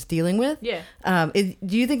that they're just dealing with. Yeah.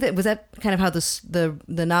 Do you think was that kind of how the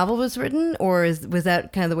novel was written, or was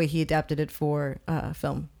that kind of the way he adapted it for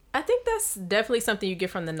film? I think that's definitely something you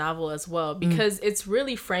get from the novel as well, because it's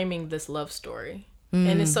really framing this love story.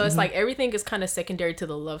 And so it's like everything is kind of secondary to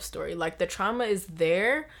the love story. Like the trauma is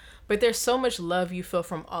there, but there's so much love you feel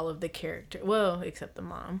from all of the characters. Well, except the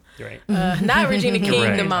mom. You're right. Not Regina King,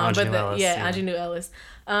 right. the mom, Ingenue but Ellis, Ingenue Ellis.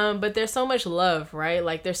 But there's so much love, right?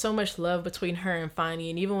 Like there's so much love between her and Fonny,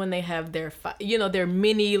 and even when they have their, their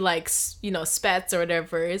mini like, spats or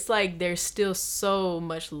whatever, it's like there's still so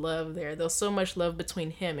much love there. There's so much love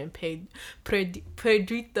between him and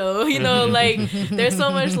Pedrito. Like there's so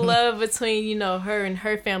much love between her and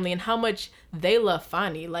her family, and how much they love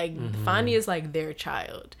Fonny. Like Fonny is like their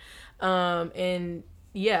child. And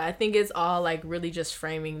yeah, I think it's all like really just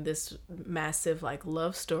framing this massive like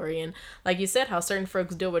love story, and like you said, how certain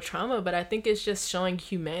folks deal with trauma, but I think it's just showing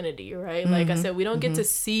humanity, right? Like I said, we don't get to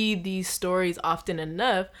see these stories often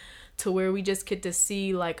enough to where we just get to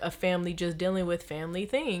see like a family just dealing with family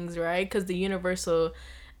things, right? Because the universal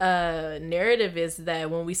narrative is that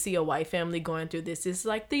when we see a white family going through this, it's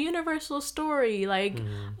like the universal story, like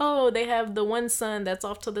oh, they have the one son that's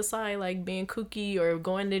off to the side like being kooky or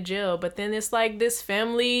going to jail, but then it's like this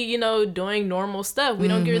family doing normal stuff. We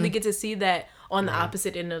don't really get to see that on the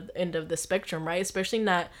opposite end of the spectrum, right? Especially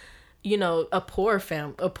not a poor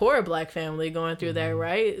black family going through that,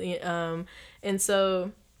 right? And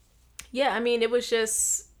so yeah, I mean, it was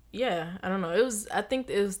just, yeah, I don't know. I think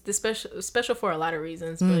it was the special for a lot of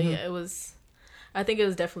reasons, but yeah, I think it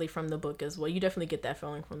was definitely from the book as well. You definitely get that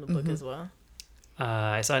feeling from the book as well.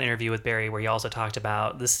 I saw an interview with Barry where he also talked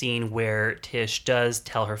about the scene where Tish does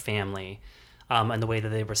tell her family and the way that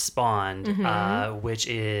they respond, which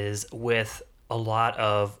is with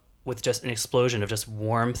just an explosion of just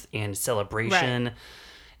warmth and celebration. Right.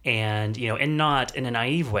 And, and not in a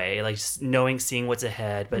naive way, like seeing what's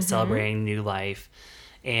ahead, but celebrating new life.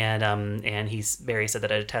 And Barry said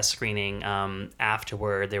that at a test screening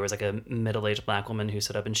afterward, there was like a middle-aged black woman who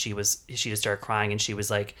stood up and she just started crying, and she was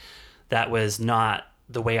like, that was not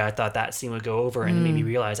the way I thought that scene would go over, and it made me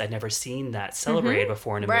realize I'd never seen that celebrated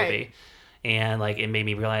before in a movie, and like it made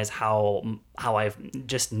me realize how I've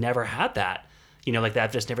just never had that, like that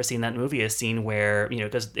I've just never seen that movie, a scene where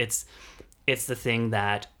because it's the thing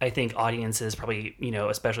that I think audiences probably,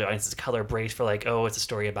 especially audiences of color, brace for, like, oh, it's a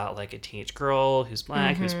story about like a teenage girl who's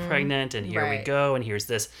black, who's pregnant, and here we go, and here's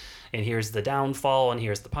this, and here's the downfall, and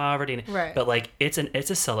here's the poverty. Right. But like it's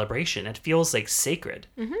a celebration. It feels like sacred.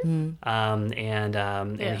 And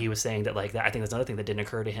he was saying that, like, that, I think that's another thing that didn't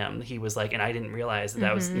occur to him. He was like, and I didn't realize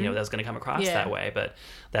that was that was going to come across that way. But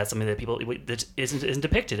that's something that that isn't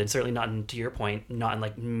depicted, and certainly not, to your point, not in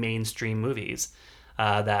like mainstream movies.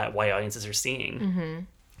 That white audiences are seeing.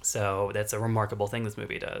 So that's a remarkable thing this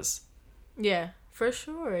movie does. Yeah, for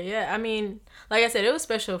sure. Yeah, I mean, like I said, it was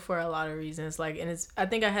special for a lot of reasons. Like, and I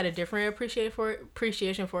think I had a different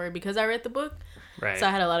appreciation for it because I read the book. Right. So I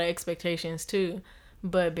had a lot of expectations too.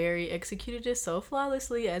 But Barry executed it so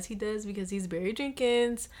flawlessly, as he does, because he's Barry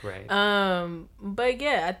Jenkins. Right. But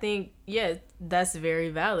yeah, I think that's very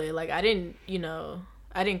valid. Like, I didn't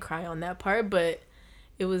cry on that part, but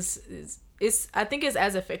I think it's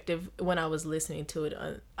as effective when I was listening to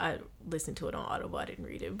it. I listened to it on Audible. I didn't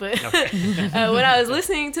read it, but when I was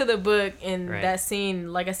listening to the book and that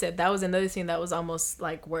scene, like I said, that was another scene that was almost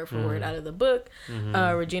like word for word out of the book.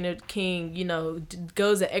 Regina King,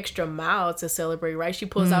 goes an extra mile to celebrate. Right, she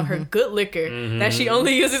pulls out her good liquor that she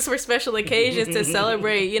only uses for special occasions to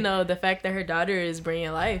celebrate. The fact that her daughter is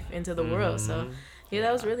bringing life into the world. So. Yeah,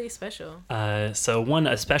 that was really special. So one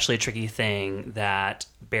especially tricky thing that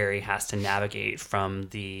Barry has to navigate from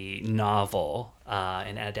the novel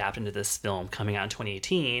and adapt into this film coming out in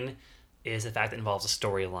 2018 is the fact that it involves a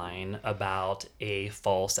storyline about a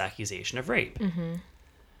false accusation of rape.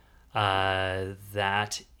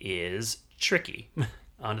 That is tricky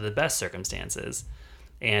under the best circumstances,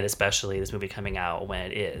 and especially this movie coming out when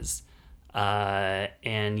it is.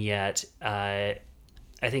 And yet...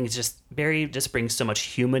 I think it's just Barry just brings so much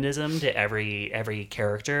humanism to every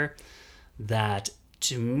character that,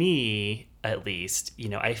 to me at least,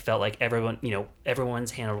 I felt like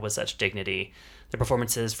everyone's handled with such dignity. The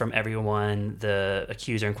performances from everyone, the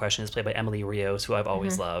accuser in question is played by Emily Rios, who I've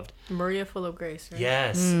always loved. Maria Full of Grace, right?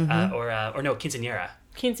 Yes, or no, Quinceañera.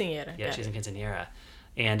 Quinceañera. Yeah, she's in Quinceañera,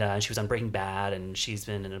 and she was on Breaking Bad, and she's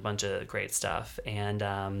been in a bunch of great stuff, and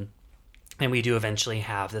we do eventually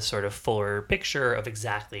have this sort of fuller picture of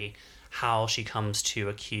exactly how she comes to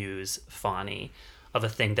accuse Fonny of a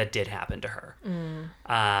thing that did happen to her.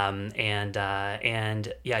 And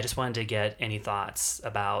I just wanted to get any thoughts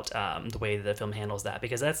about the way that the film handles that,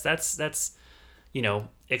 because that's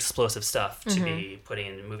explosive stuff to be putting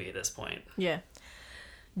in a movie at this point. Yeah.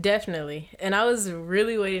 Definitely. And I was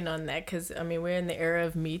really waiting on that because, we're in the era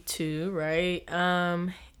of Me Too, right?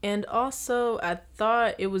 And also, I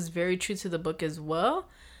thought it was very true to the book as well.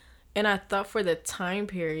 And I thought for the time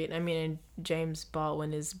period, and James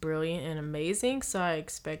Baldwin is brilliant and amazing, so I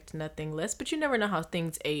expect nothing less. But you never know how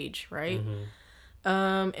things age, right?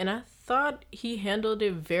 And I thought he handled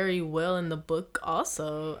it very well in the book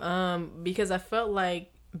also, because I felt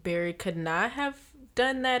like Barry could not have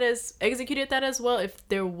executed that as well if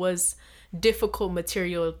there was difficult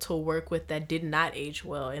material to work with that did not age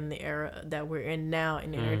well in the era that we're in now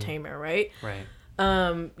in entertainment, right? Right.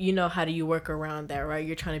 How do you work around that, right?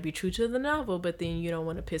 You're trying to be true to the novel, but then you don't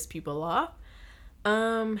want to piss people off.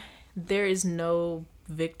 There is no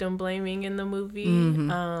victim blaming in the movie.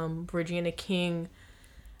 Regina King,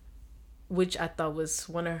 which I thought was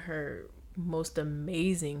one of her most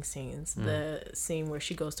amazing scenes, the scene where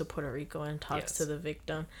she goes to Puerto Rico and talks to the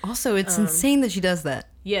victim. Also, it's insane that she does that.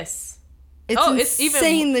 Yes. It's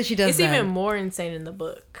insane that she does that. It's even more insane in the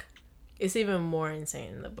book.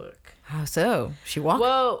 How so? She walked?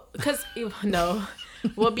 Well,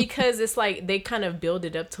 because it's like they kind of build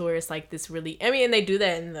it up to where it's like this really, and they do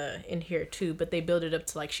that in here too, but they build it up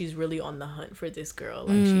to like she's really on the hunt for this girl.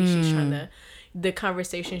 Like she's trying to, the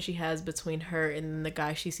conversation she has between her and the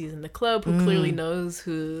guy she sees in the club who clearly knows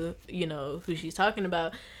who she's talking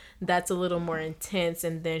about. that's a little more intense.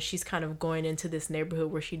 And then she's kind of going into this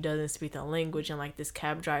neighborhood where she doesn't speak the language, and like this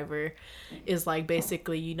cab driver is like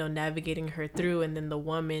basically, you know, navigating her through. And then the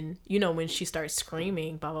woman, you know, when she starts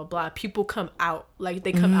screaming, blah blah blah, people come out, like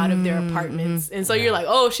they come out of their apartments, and so you're like,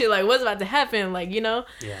 oh shit, like what's about to happen, like, you know.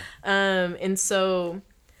 And so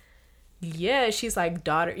yeah, she's like,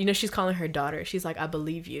 daughter, you know, she's calling her daughter. She's like, I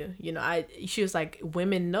believe you. You know, she was like,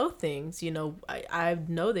 women know things, you know, I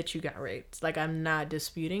know that you got raped. Like, I'm not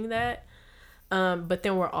disputing that. But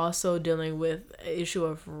then we're also dealing with an issue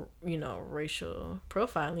of, you know, racial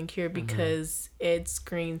profiling here, because Ed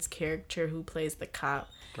Skrein's character, who plays the cop,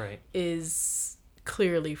 is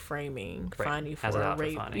clearly framing Fonny for a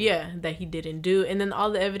rape. That he didn't do. And then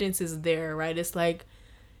all the evidence is there, right? It's like,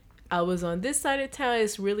 I was on this side of town.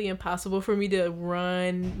 It's really impossible for me to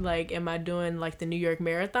run. Like, am I doing like the New York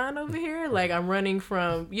Marathon over here? Like, I'm running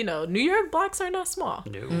from, you know, New York blocks are not small.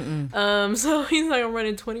 No. So he's like, I'm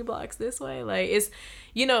running 20 blocks this way. Like, it's,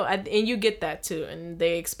 you know, and you get that too. And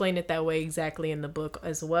they explain it that way exactly in the book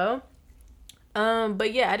as well.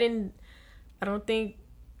 But yeah, I think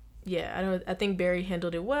Barry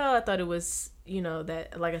handled it well. I thought it was, you know,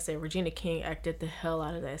 that, like I said, Regina King acted the hell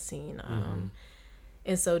out of that scene.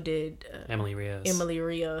 And so did Emily Rios. Just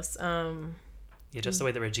the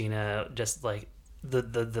way that Regina, just like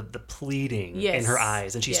the pleading in her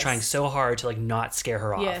eyes, and she's trying so hard to like not scare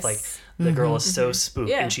her off. Like the girl is so spooked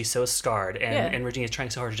and she's so scarred, and Regina's trying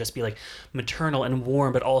so hard to just be like maternal and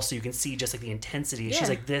warm, but also you can see just like the intensity. She's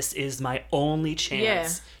like, this is my only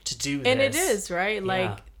chance to do this. And it is, right?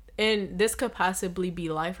 Like, and this could possibly be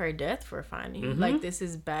life or death for Fonny. Like, this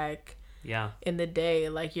is back in the day,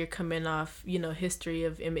 like you're coming off, you know, history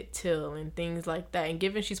of Emmett Till and things like that, and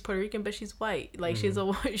given she's Puerto Rican but she's white, like she's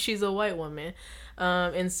a white woman,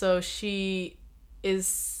 and so she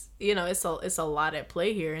is, you know, it's a lot at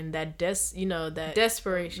play here, and that that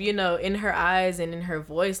desperation, you know, in her eyes and in her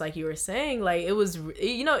voice, like you were saying, like it was,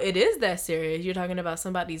 you know, it is that serious. You're talking about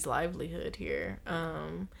somebody's livelihood here.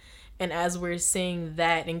 And as we're seeing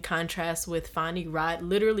that in contrast with Fonny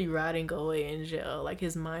literally rotting away in jail, like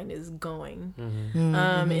his mind is going.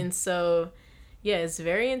 And so, yeah, it's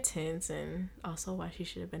very intense, and also why she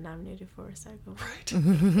should have been nominated for a Psycho.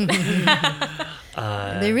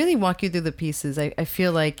 Right. They really walk you through the pieces. I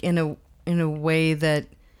feel like in a way that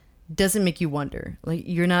doesn't make you wonder. Like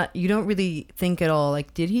you don't really think at all,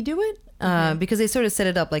 like, did he do it? Because they sort of set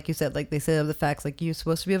it up, like you said, like they set up the facts, like you're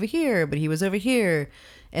supposed to be over here, but he was over here.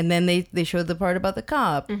 And then they showed the part about the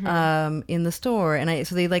cop in the store. And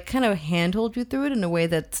so they like kind of handhold you through it in a way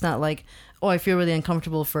that's not like, oh, I feel really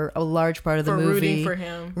uncomfortable for a large part of the movie. Rooting for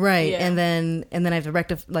him. Right. Yeah. And then I have to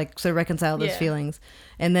reconcile those feelings.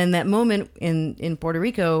 And then that moment in Puerto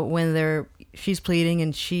Rico when she's pleading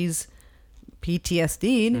and she's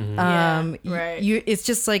PTSD'd. Right. It's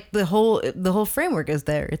just like the whole framework is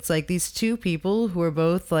there. It's like these two people who are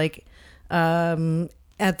both like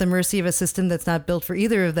at the mercy of a system that's not built for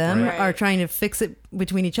either of them, are trying to fix it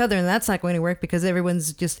between each other, and that's not going to work because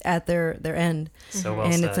everyone's just at their end. So well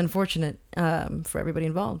and said. It's unfortunate for everybody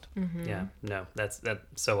involved. Yeah, no, that's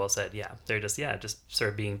so well said. Yeah, they're just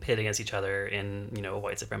sort of being pit against each other in, you know, a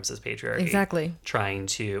white supremacist patriarchy. Exactly. Trying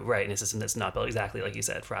to in a system that's not built exactly like you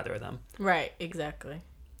said for either of them. Right. Exactly.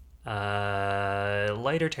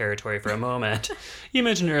 Lighter territory for a moment. You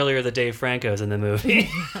mentioned earlier that Dave Franco's in the movie.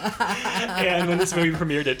 And when this movie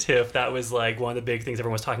premiered at TIFF, that was like one of the big things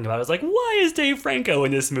everyone was talking about. I was like, why is Dave Franco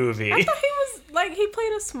in this movie? I thought he was like, he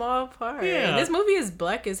played a small part. Yeah. This movie is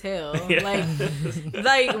black as hell. Yeah.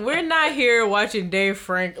 Like we're not here watching Dave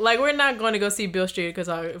Franco. Like, we're not going to go see Beale Street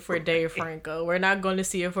for Dave Franco. We're not going to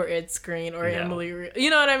see it for Ed Skrein or Emily.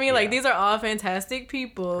 You know what I mean? Yeah. Like, these are all fantastic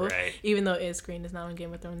people. Right. Even though Ed Skrein is not on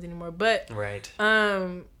Game of Thrones anymore. But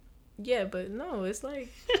yeah, but no, it's like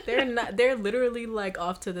they're literally like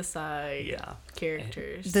off to the side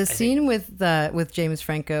characters. The scene with James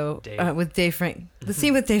Franco, with Dave Franco. The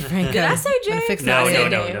scene with Dave Franco. Did I say James? No.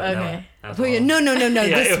 Okay. No.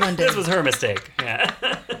 This one did. This was her mistake. Yeah.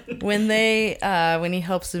 When he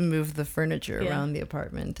helps him move the furniture around the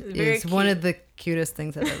apartment is one of the cutest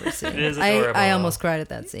things I've ever seen. It is adorable. I almost cried at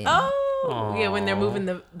that scene. Oh, yeah, when they're moving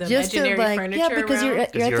the imaginary furniture because around.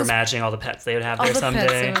 You're imagining all the pets they would have there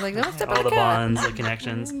someday. Like, all the bonds, the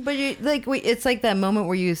connections. But it's like that moment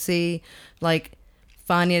where you see like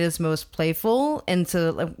Fonny at his most playful, and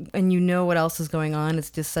you know what else is going on.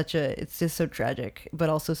 It's just so tragic, but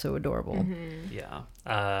also so adorable. Mm-hmm. Yeah.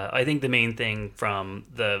 I think the main thing from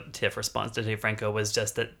the TIFF response to Dave Franco was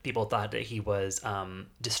just that people thought that he was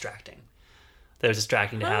distracting. That was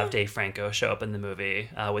distracting to have Dave Franco show up in the movie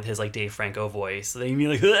with his like Dave Franco voice. So they'd be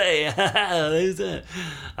like, hey,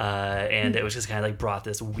 and it was just kind of like brought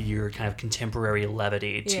this weird kind of contemporary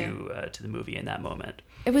levity to the movie in that moment.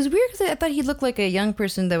 It was weird because I thought he looked like a young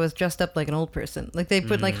person that was dressed up like an old person. Like they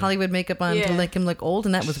put like Hollywood makeup on to make him look old,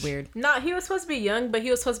 and that was weird. No, he was supposed to be young, but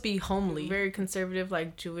he was supposed to be homely, very conservative,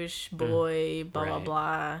 like Jewish boy, blah blah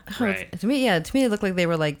blah. Right. To me, it looked like they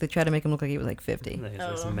were like they tried to make him look like he was like 50. It's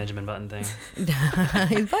like some Benjamin Button thing.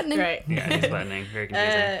 He's buttoning. Right. Yeah, he's buttoning. Very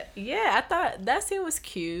confusing. Yeah, I thought that scene was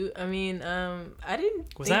cute. I mean, I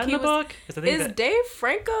didn't. Was think that in the book? Is Dave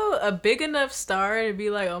Franco a big enough star to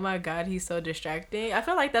be like, oh my god, he's so distracting? I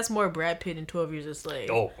feel like that's more Brad Pitt in 12 Years a Slave.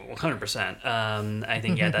 Oh, 100%. I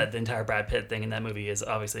think that the entire Brad Pitt thing in that movie is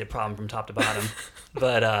obviously a problem from top to bottom.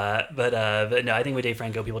 but no, I think with Dave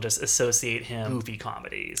Franco, people just associate him with goofy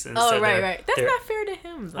comedies. And so right. That's not fair to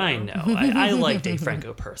him, though. I know. I like Dave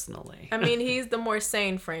Franco personally. I mean, he's the more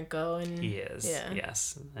sane Franco, and he is. Yeah.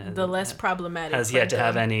 Yes, and the less problematic. Has yet to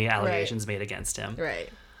have any allegations made against him. Right.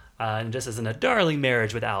 And just as in a darling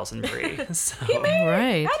marriage with Alison Brie. So. Right.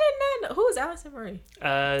 I did not know. Who's Alison Brie?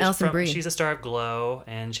 Alison Brie. She's a star of Glow,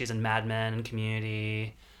 and she's in Mad Men and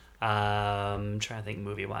Community. I'm trying to think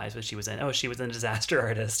movie-wise what she was in. Oh, she was in Disaster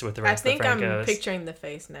Artist with the rest of the Francos. I think I'm picturing the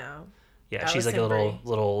face now. Yeah, Alison she's like a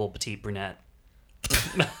little petite brunette.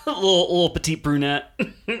 little petite brunette.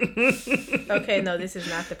 Okay, no, this is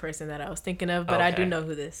not the person that I was thinking of, but okay. I do know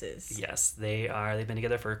who this is. Yes, they've been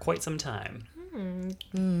together for quite some time.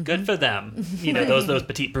 Good for them. You know, those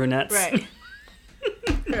petite brunettes. Right.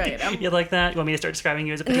 Right. You like that? You want me to start describing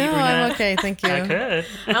you as a petite brunette? No, I'm okay, thank you. I could.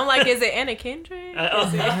 I'm like, is it Anna Kendrick?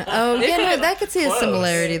 I could see a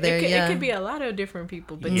similarity there. It could be a lot of different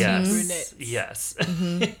people, but brunettes. Yes.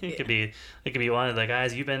 It could be one of the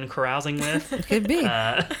guys you've been carousing with. It could be.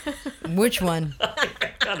 Which one?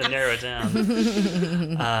 Gotta narrow it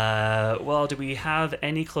down. Well, do we have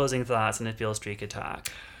any closing thoughts on If Beale Street Could Talk?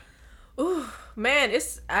 Ooh, man,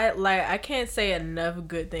 I can't say enough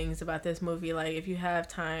good things about this movie. Like, if you have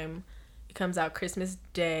time, it comes out Christmas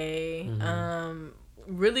Day.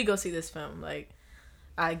 Really go see this film. Like,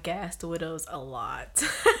 I gassed Widows a lot,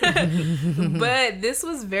 but this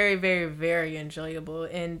was very, very, very enjoyable.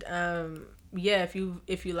 And if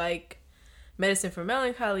you like Medicine for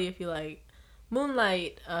Melancholy, if you like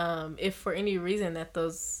Moonlight, if for any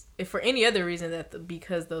other reason that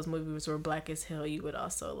because those movies were black as hell, you would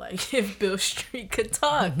also like If Beale Street Could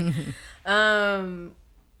Talk. I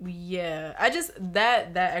just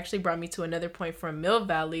that actually brought me to another point from Mill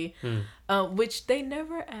Valley, which they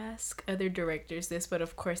never ask other directors this, but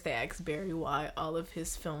of course they asked Barry why all of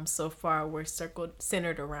his films so far were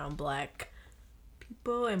centered around black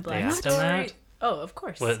people and black stories. That? Oh, of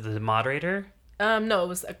course. Was the moderator? No, it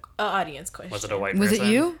was an audience question. Was it a white person? Was it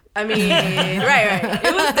you? I mean, right.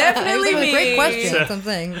 It was definitely me. A great question.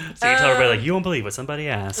 Something. So you tell everybody, like, you won't believe what somebody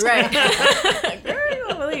asked. Right. Girl, you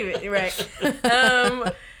won't believe it.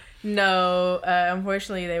 Right. No,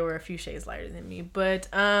 unfortunately, they were a few shades lighter than me. But,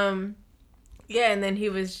 and then he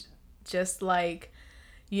was just like,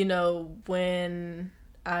 you know, when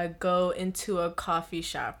I go into a coffee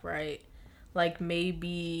shop, right? Like,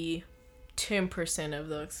 maybe 10% of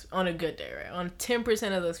those, on a good day, right? On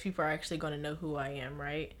 10% of those people are actually going to know who I am,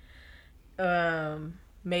 right?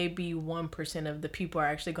 Maybe 1% of the people are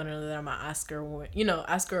actually going to know that I'm an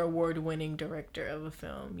Oscar award winning director of a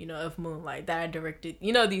film, of Moonlight, that I directed,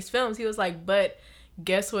 these films. He was like, but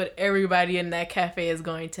guess what? Everybody in that cafe is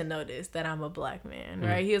going to notice that I'm a black man,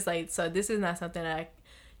 right? He was like, so this is not something that I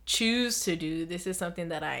choose to do. This is something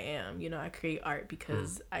that I am. I create art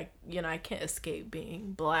because I can't escape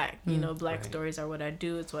being black. Black stories are what I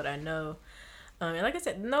do. It's what I know. And like I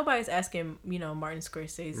said, nobody's asking, Martin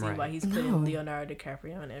Scorsese why he's putting Leonardo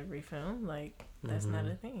DiCaprio in every film. Like, that's not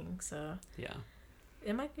a thing. So yeah.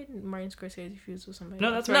 Am I getting Martin Scorsese fused with somebody? No,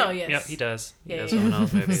 that's right. No, yes. Yeah, he does. He does someone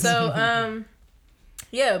else's movies. So,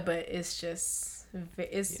 but it's just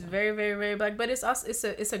very, very, very black. But it's also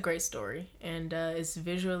it's a great story, and it's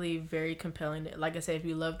visually very compelling. Like I said, if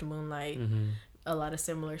you loved Moonlight. A lot of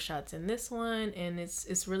similar shots in this one, and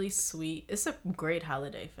it's really sweet. It's a great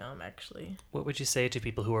holiday film, actually. What would you say to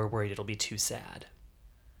people who are worried it'll be too sad?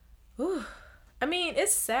 Ooh. I mean,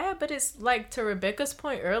 it's sad, but it's like, to Rebecca's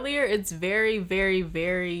point earlier, it's very, very,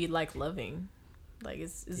 very like loving. Like,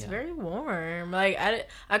 it's very warm. Like,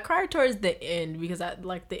 I cried towards the end because I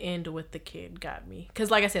like the end with the kid got me. Because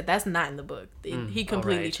like I said, that's not in the book. He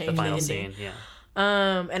completely changed the ending. Scene, yeah.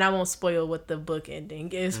 And I won't spoil what the book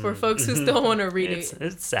ending is for folks who still want to read it.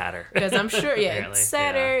 It's sadder. Because I'm sure, it's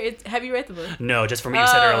sadder. Yeah. Have you read the book? No, just from what you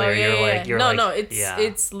said earlier.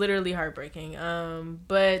 It's literally heartbreaking.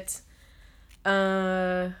 But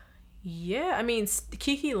Yeah, I mean,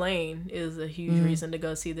 Kiki Lane is a huge reason to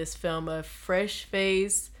go see this film. A fresh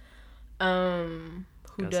face, who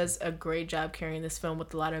does a great job carrying this film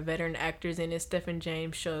with a lot of veteran actors in it. Stephen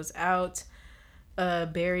James shows out.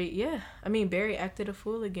 Barry acted a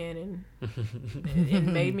fool again, and it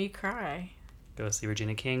made me cry. Go see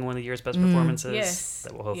Regina King, one of the year's best performances. Yes,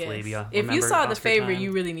 that will hopefully be. If you saw The Oscar Favorite, time.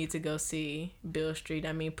 you really need to go see Beale Street.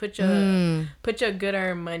 I mean, put your good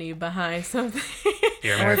earned money behind something.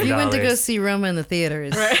 Your Or if American you went to go dollars. see Roma in the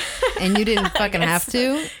theaters Right. and you didn't fucking have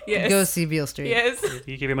to, Yes. go see Beale Street. Yes.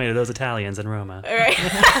 You give your money to those Italians in Roma. Right.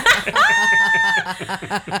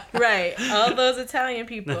 Right. All those Italian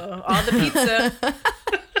people. All the pizza.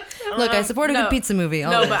 Look, I support a good pizza movie.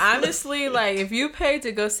 No, but honestly, like, if you pay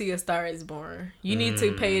to go see A Star Is Born, you need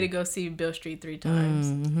to pay to go see Beale Street 3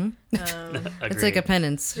 times. It's like a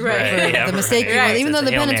penance. Right. For Yeah, the mistake you right. want. Even It's though a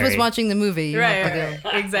the Hail penance was Mary. watching the movie. You have to go.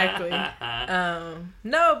 Right. Exactly.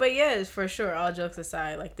 No, but yeah, for sure. All jokes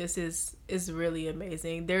aside, like, this is really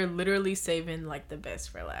amazing. They're literally saving, like, the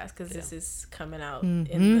best for last because this is coming out in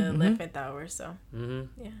the 11th hour. So,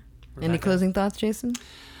 yeah. Any closing thoughts, Jason?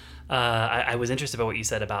 I was interested about what you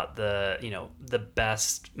said about the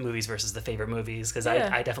best movies versus the favorite movies, because Yeah.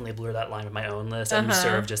 I definitely blur that line with my own list. I'm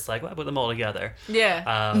sort of just like, well, I put them all together.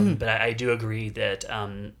 Yeah. But I do agree that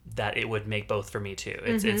that it would make both for me too.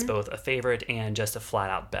 It's both a favorite and just a flat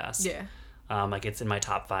out best. Yeah. Like it's in my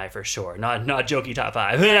top 5 for sure. Not jokey top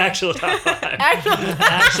 5, but actual top 5.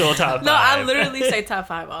 Actual top 5. No, I literally say top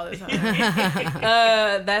 5 all the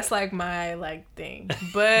time. That's like my thing.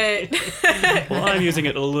 But Well, I'm using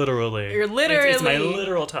it literally. You're literally. It's my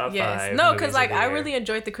literal top 5. No, because movies of the I year. really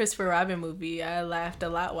enjoyed the Christopher Robin movie. I laughed a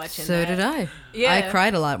lot watching So that. did I. Yeah. I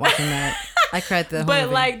cried a lot watching that. I cried the whole But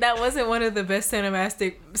movie. that wasn't one of the best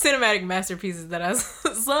cinematic masterpieces that I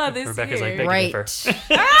saw this Rebecca's year. like, big Right. differ.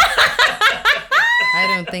 I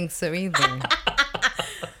don't think so either.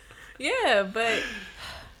 Yeah, but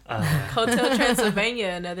Hotel Transylvania,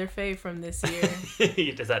 another fave from this year.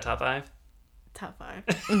 Is that top 5? Top 5.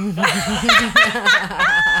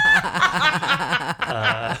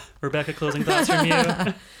 Rebecca, closing thoughts from you?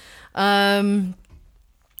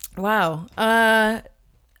 Wow.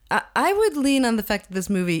 I would lean on the fact that this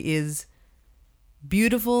movie is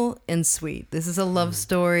beautiful and sweet. This is a love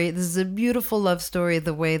story. This is a beautiful love story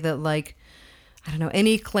the way that, like, I don't know,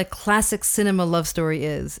 any classic cinema love story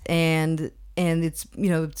is. And it's,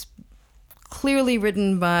 it's clearly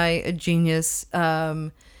written by a genius.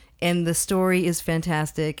 And the story is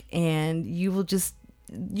fantastic. And you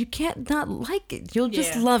can't not like it. You'll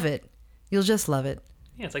just love it. You'll just love it.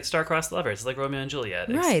 Yeah, it's like star-crossed lovers. It's like Romeo and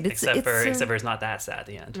Juliet. Right. Except for it's not that sad at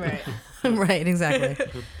the end. Right. Right, exactly.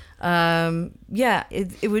 Yeah,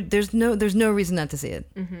 it would. There's no reason not to see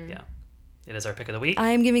it. Mm-hmm. Yeah. It is our pick of the week. I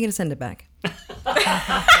am giving it a send it back.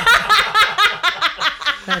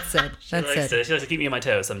 That's it. She That's likes it. to keep me on my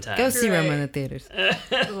toes sometimes. Go see Right. Roma in the theaters.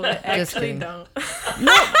 Well, actually, kidding. don't.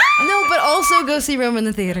 No, but also go see Roma in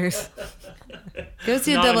the theaters. Go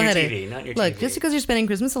see a Not on your doubleheader. TV, not on your Look, TV. just because you're spending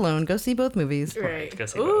Christmas alone, go see both movies. Right. Go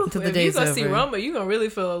see Ooh, both. Till the if you day's go see over. Roma, you gonna really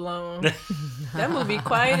feel alone. That movie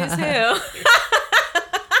quiet as hell.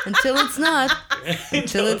 Until it's not.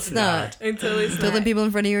 Until it's not. Until it's Until the not. people in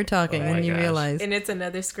front of you are talking, Oh my and you gosh. realize And it's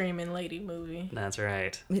another screaming lady movie. That's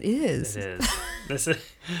right. it is. It is. This is.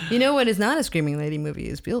 You know what is not a screaming lady movie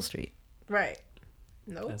is Beale Street. Right.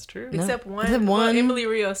 Nope. That's true. Except one. Except Well, one. Emily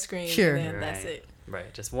Rio screams. Sure. And then that's Right. it.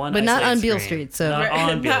 Right. Just one. But not isolated on Beale scream. Street, so- Not Right.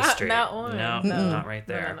 on Beale Not- Street. not on. No, No. not right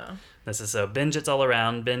there. No. This is so binge it's all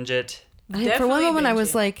around. Binge it. For one Definitely moment, I was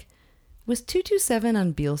binge it. like, was 227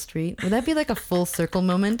 on Beale Street? Would that be like a full circle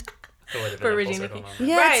moment? It would have For been a full Regina circle King. moment.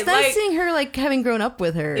 Yeah, Right, it's nice like- seeing her like having grown up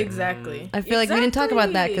with her. Exactly. I feel like we didn't talk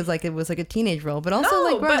about that because like it was like a teenage role, but also No,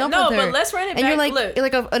 like growing but- up no, with her. but let's run it and you're back.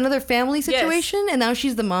 like Look. another family situation, and now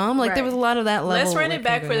she's the mom. Like there Right. was a lot of that level. Let's run it like,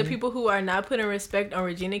 back for the going on. people who are not putting respect on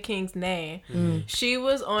Regina King's name. Mm. She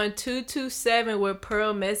was on 227 with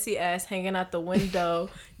Pearl messy ass hanging out the window,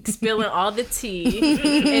 spilling all the tea,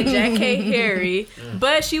 and Jack K. Harry.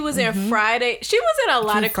 But she was in Friday. She was in a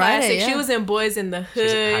lot of Friday, classics. She yeah. was in Boys in the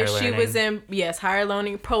was in Higher Hood. She was Learning. in Higher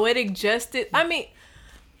Learning, Poetic Justice. I mean.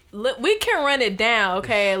 Look, we can run it down,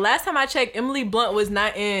 okay? Last time I checked, Emily Blunt was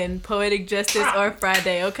not in Poetic Justice or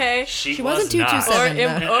Friday, okay? She wasn't was not.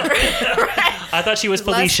 227. Right. I thought she was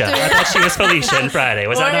Felicia. Lester. I thought she was Felicia in Friday.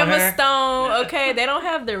 Was Or that not Emma her? Stone, okay? They don't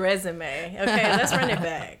have the resume, okay? Let's run it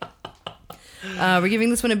back. We're giving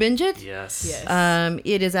this one a binge it. Yes. Yes.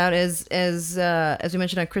 It is out as we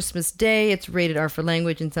mentioned on Christmas Day. It's rated R for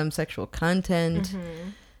language and some sexual content.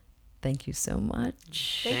 Thank you so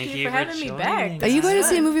much. Thank Thank you you for for having me joining back. us. Are you going to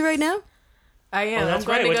see a Fun. movie right now? I am. that's I'm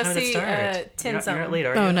going right. to What go time does it see start? 10 You're not something. late,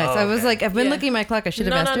 are you? Oh, nice. I was okay. like, I've been Yeah. looking at my clock. I should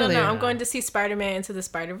have asked earlier. No. I'm going to see Spider-Man Into the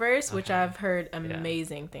Spider-Verse, which I've heard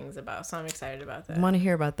amazing things about. So I'm excited about that. I want to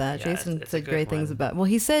hear about that. Yeah, Jason it's a said good great things one. about. Well,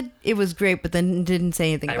 he said it was great, but then didn't say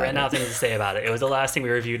anything I about ran out of things to say about it. It was the last thing we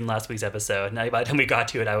reviewed in last week's episode. Now, by the time we got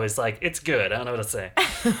to it, I was like, it's good. I don't know what to say.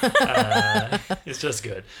 It's just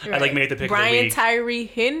good. Right. I like made the pick Brian of the week. Tyree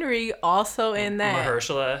Henry also in that.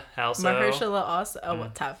 Mahershala also. Mahershala also. Oh,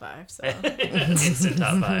 well, top 5. So. Instant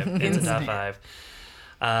top 5. Instant top 5.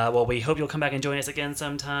 Well, we hope you'll come back and join us again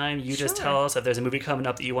sometime. You just tell us if there's a movie coming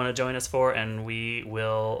up that you want to join us for, and we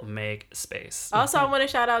will make space. Also, I want to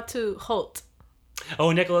shout out to Holt.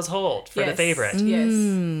 Oh, Nicholas Holt for the favorite. Yes.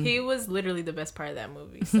 He was literally the best part of that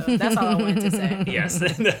movie. So that's all I wanted to say. Yes,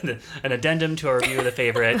 an addendum to our review of the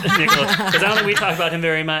favorite, Nicholas, because I don't think we talk about him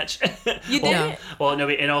very much. You did? Well, no,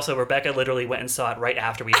 and also Rebecca literally went and saw it right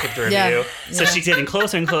after we picked the review, Yeah. so she's getting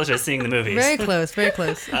closer and closer to seeing the movies. Very close, very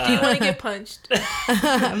close. Do you want to get punched?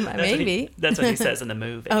 Maybe. That's what he says in the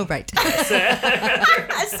movie. Oh, right.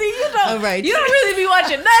 I see you don't. Oh, right. You don't really be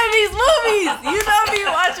watching none of these movies. You don't be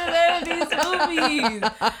watching none of these movies.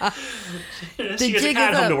 The She jig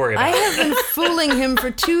has is home up. to worry I about. have been fooling him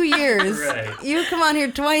for 2 years. Right. You come on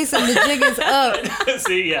here twice and the jig is up.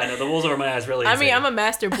 See, yeah, no, the wool's over my eyes really. I mean, I'm a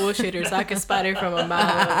master bullshitter, so I can spot it from a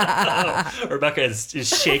mile. Rebecca is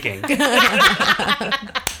shaking.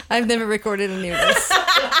 I've never recorded any of this.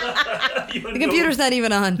 The computer's not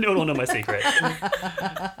even on. No one will know my secret.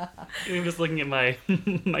 I'm just looking at my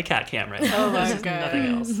my cat cam right now. Oh my There's God. Nothing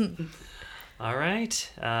else. All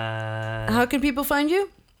right. How can people find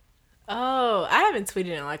you? Oh, I haven't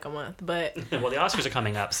tweeted in like a month, but Well, the Oscars are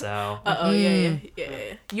coming up, so yeah.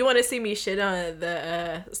 You want to see me shit on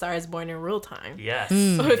the Star is Born in real time? yes.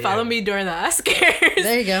 Follow me during the Oscars.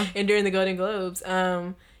 There you go. And during the Golden Globes.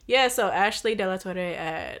 Yeah. So Ashley De La Torre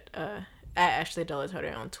at Ashley De La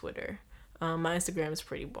Torre on Twitter. My Instagram is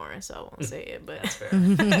pretty boring, so I won't say it. But Fair.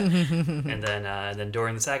 And then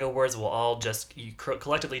during the SAG Awards, we'll all just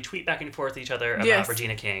collectively tweet back and forth to each other about Yes.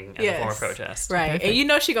 Regina King and the former protest. Right. And you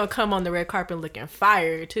know she gonna come on the red carpet looking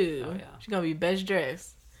fire too. Oh, yeah. She's gonna be best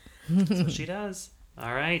dressed. That's what she does.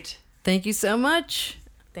 All right. Thank you so much.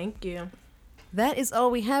 Thank you. That is all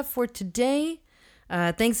we have for today.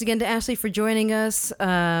 Thanks again to Ashley for joining us.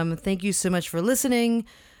 Thank you so much for listening.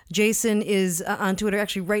 Jason is on Twitter.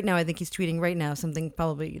 Actually, right now, I think he's tweeting right now something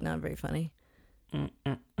probably not very funny.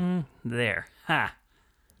 There. Ha.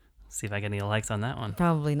 See if I get any likes on that one.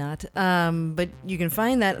 Probably not. But you can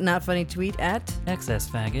find that not funny tweet at Excess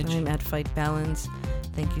baggage. I'm at Fight Balance.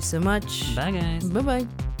 Thank you so much. Bye, guys. Bye-bye.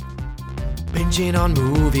 Binging on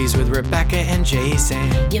movies with Rebecca and Jason.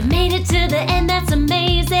 You made it to the end, that's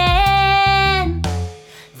amazing.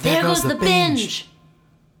 There goes the binge.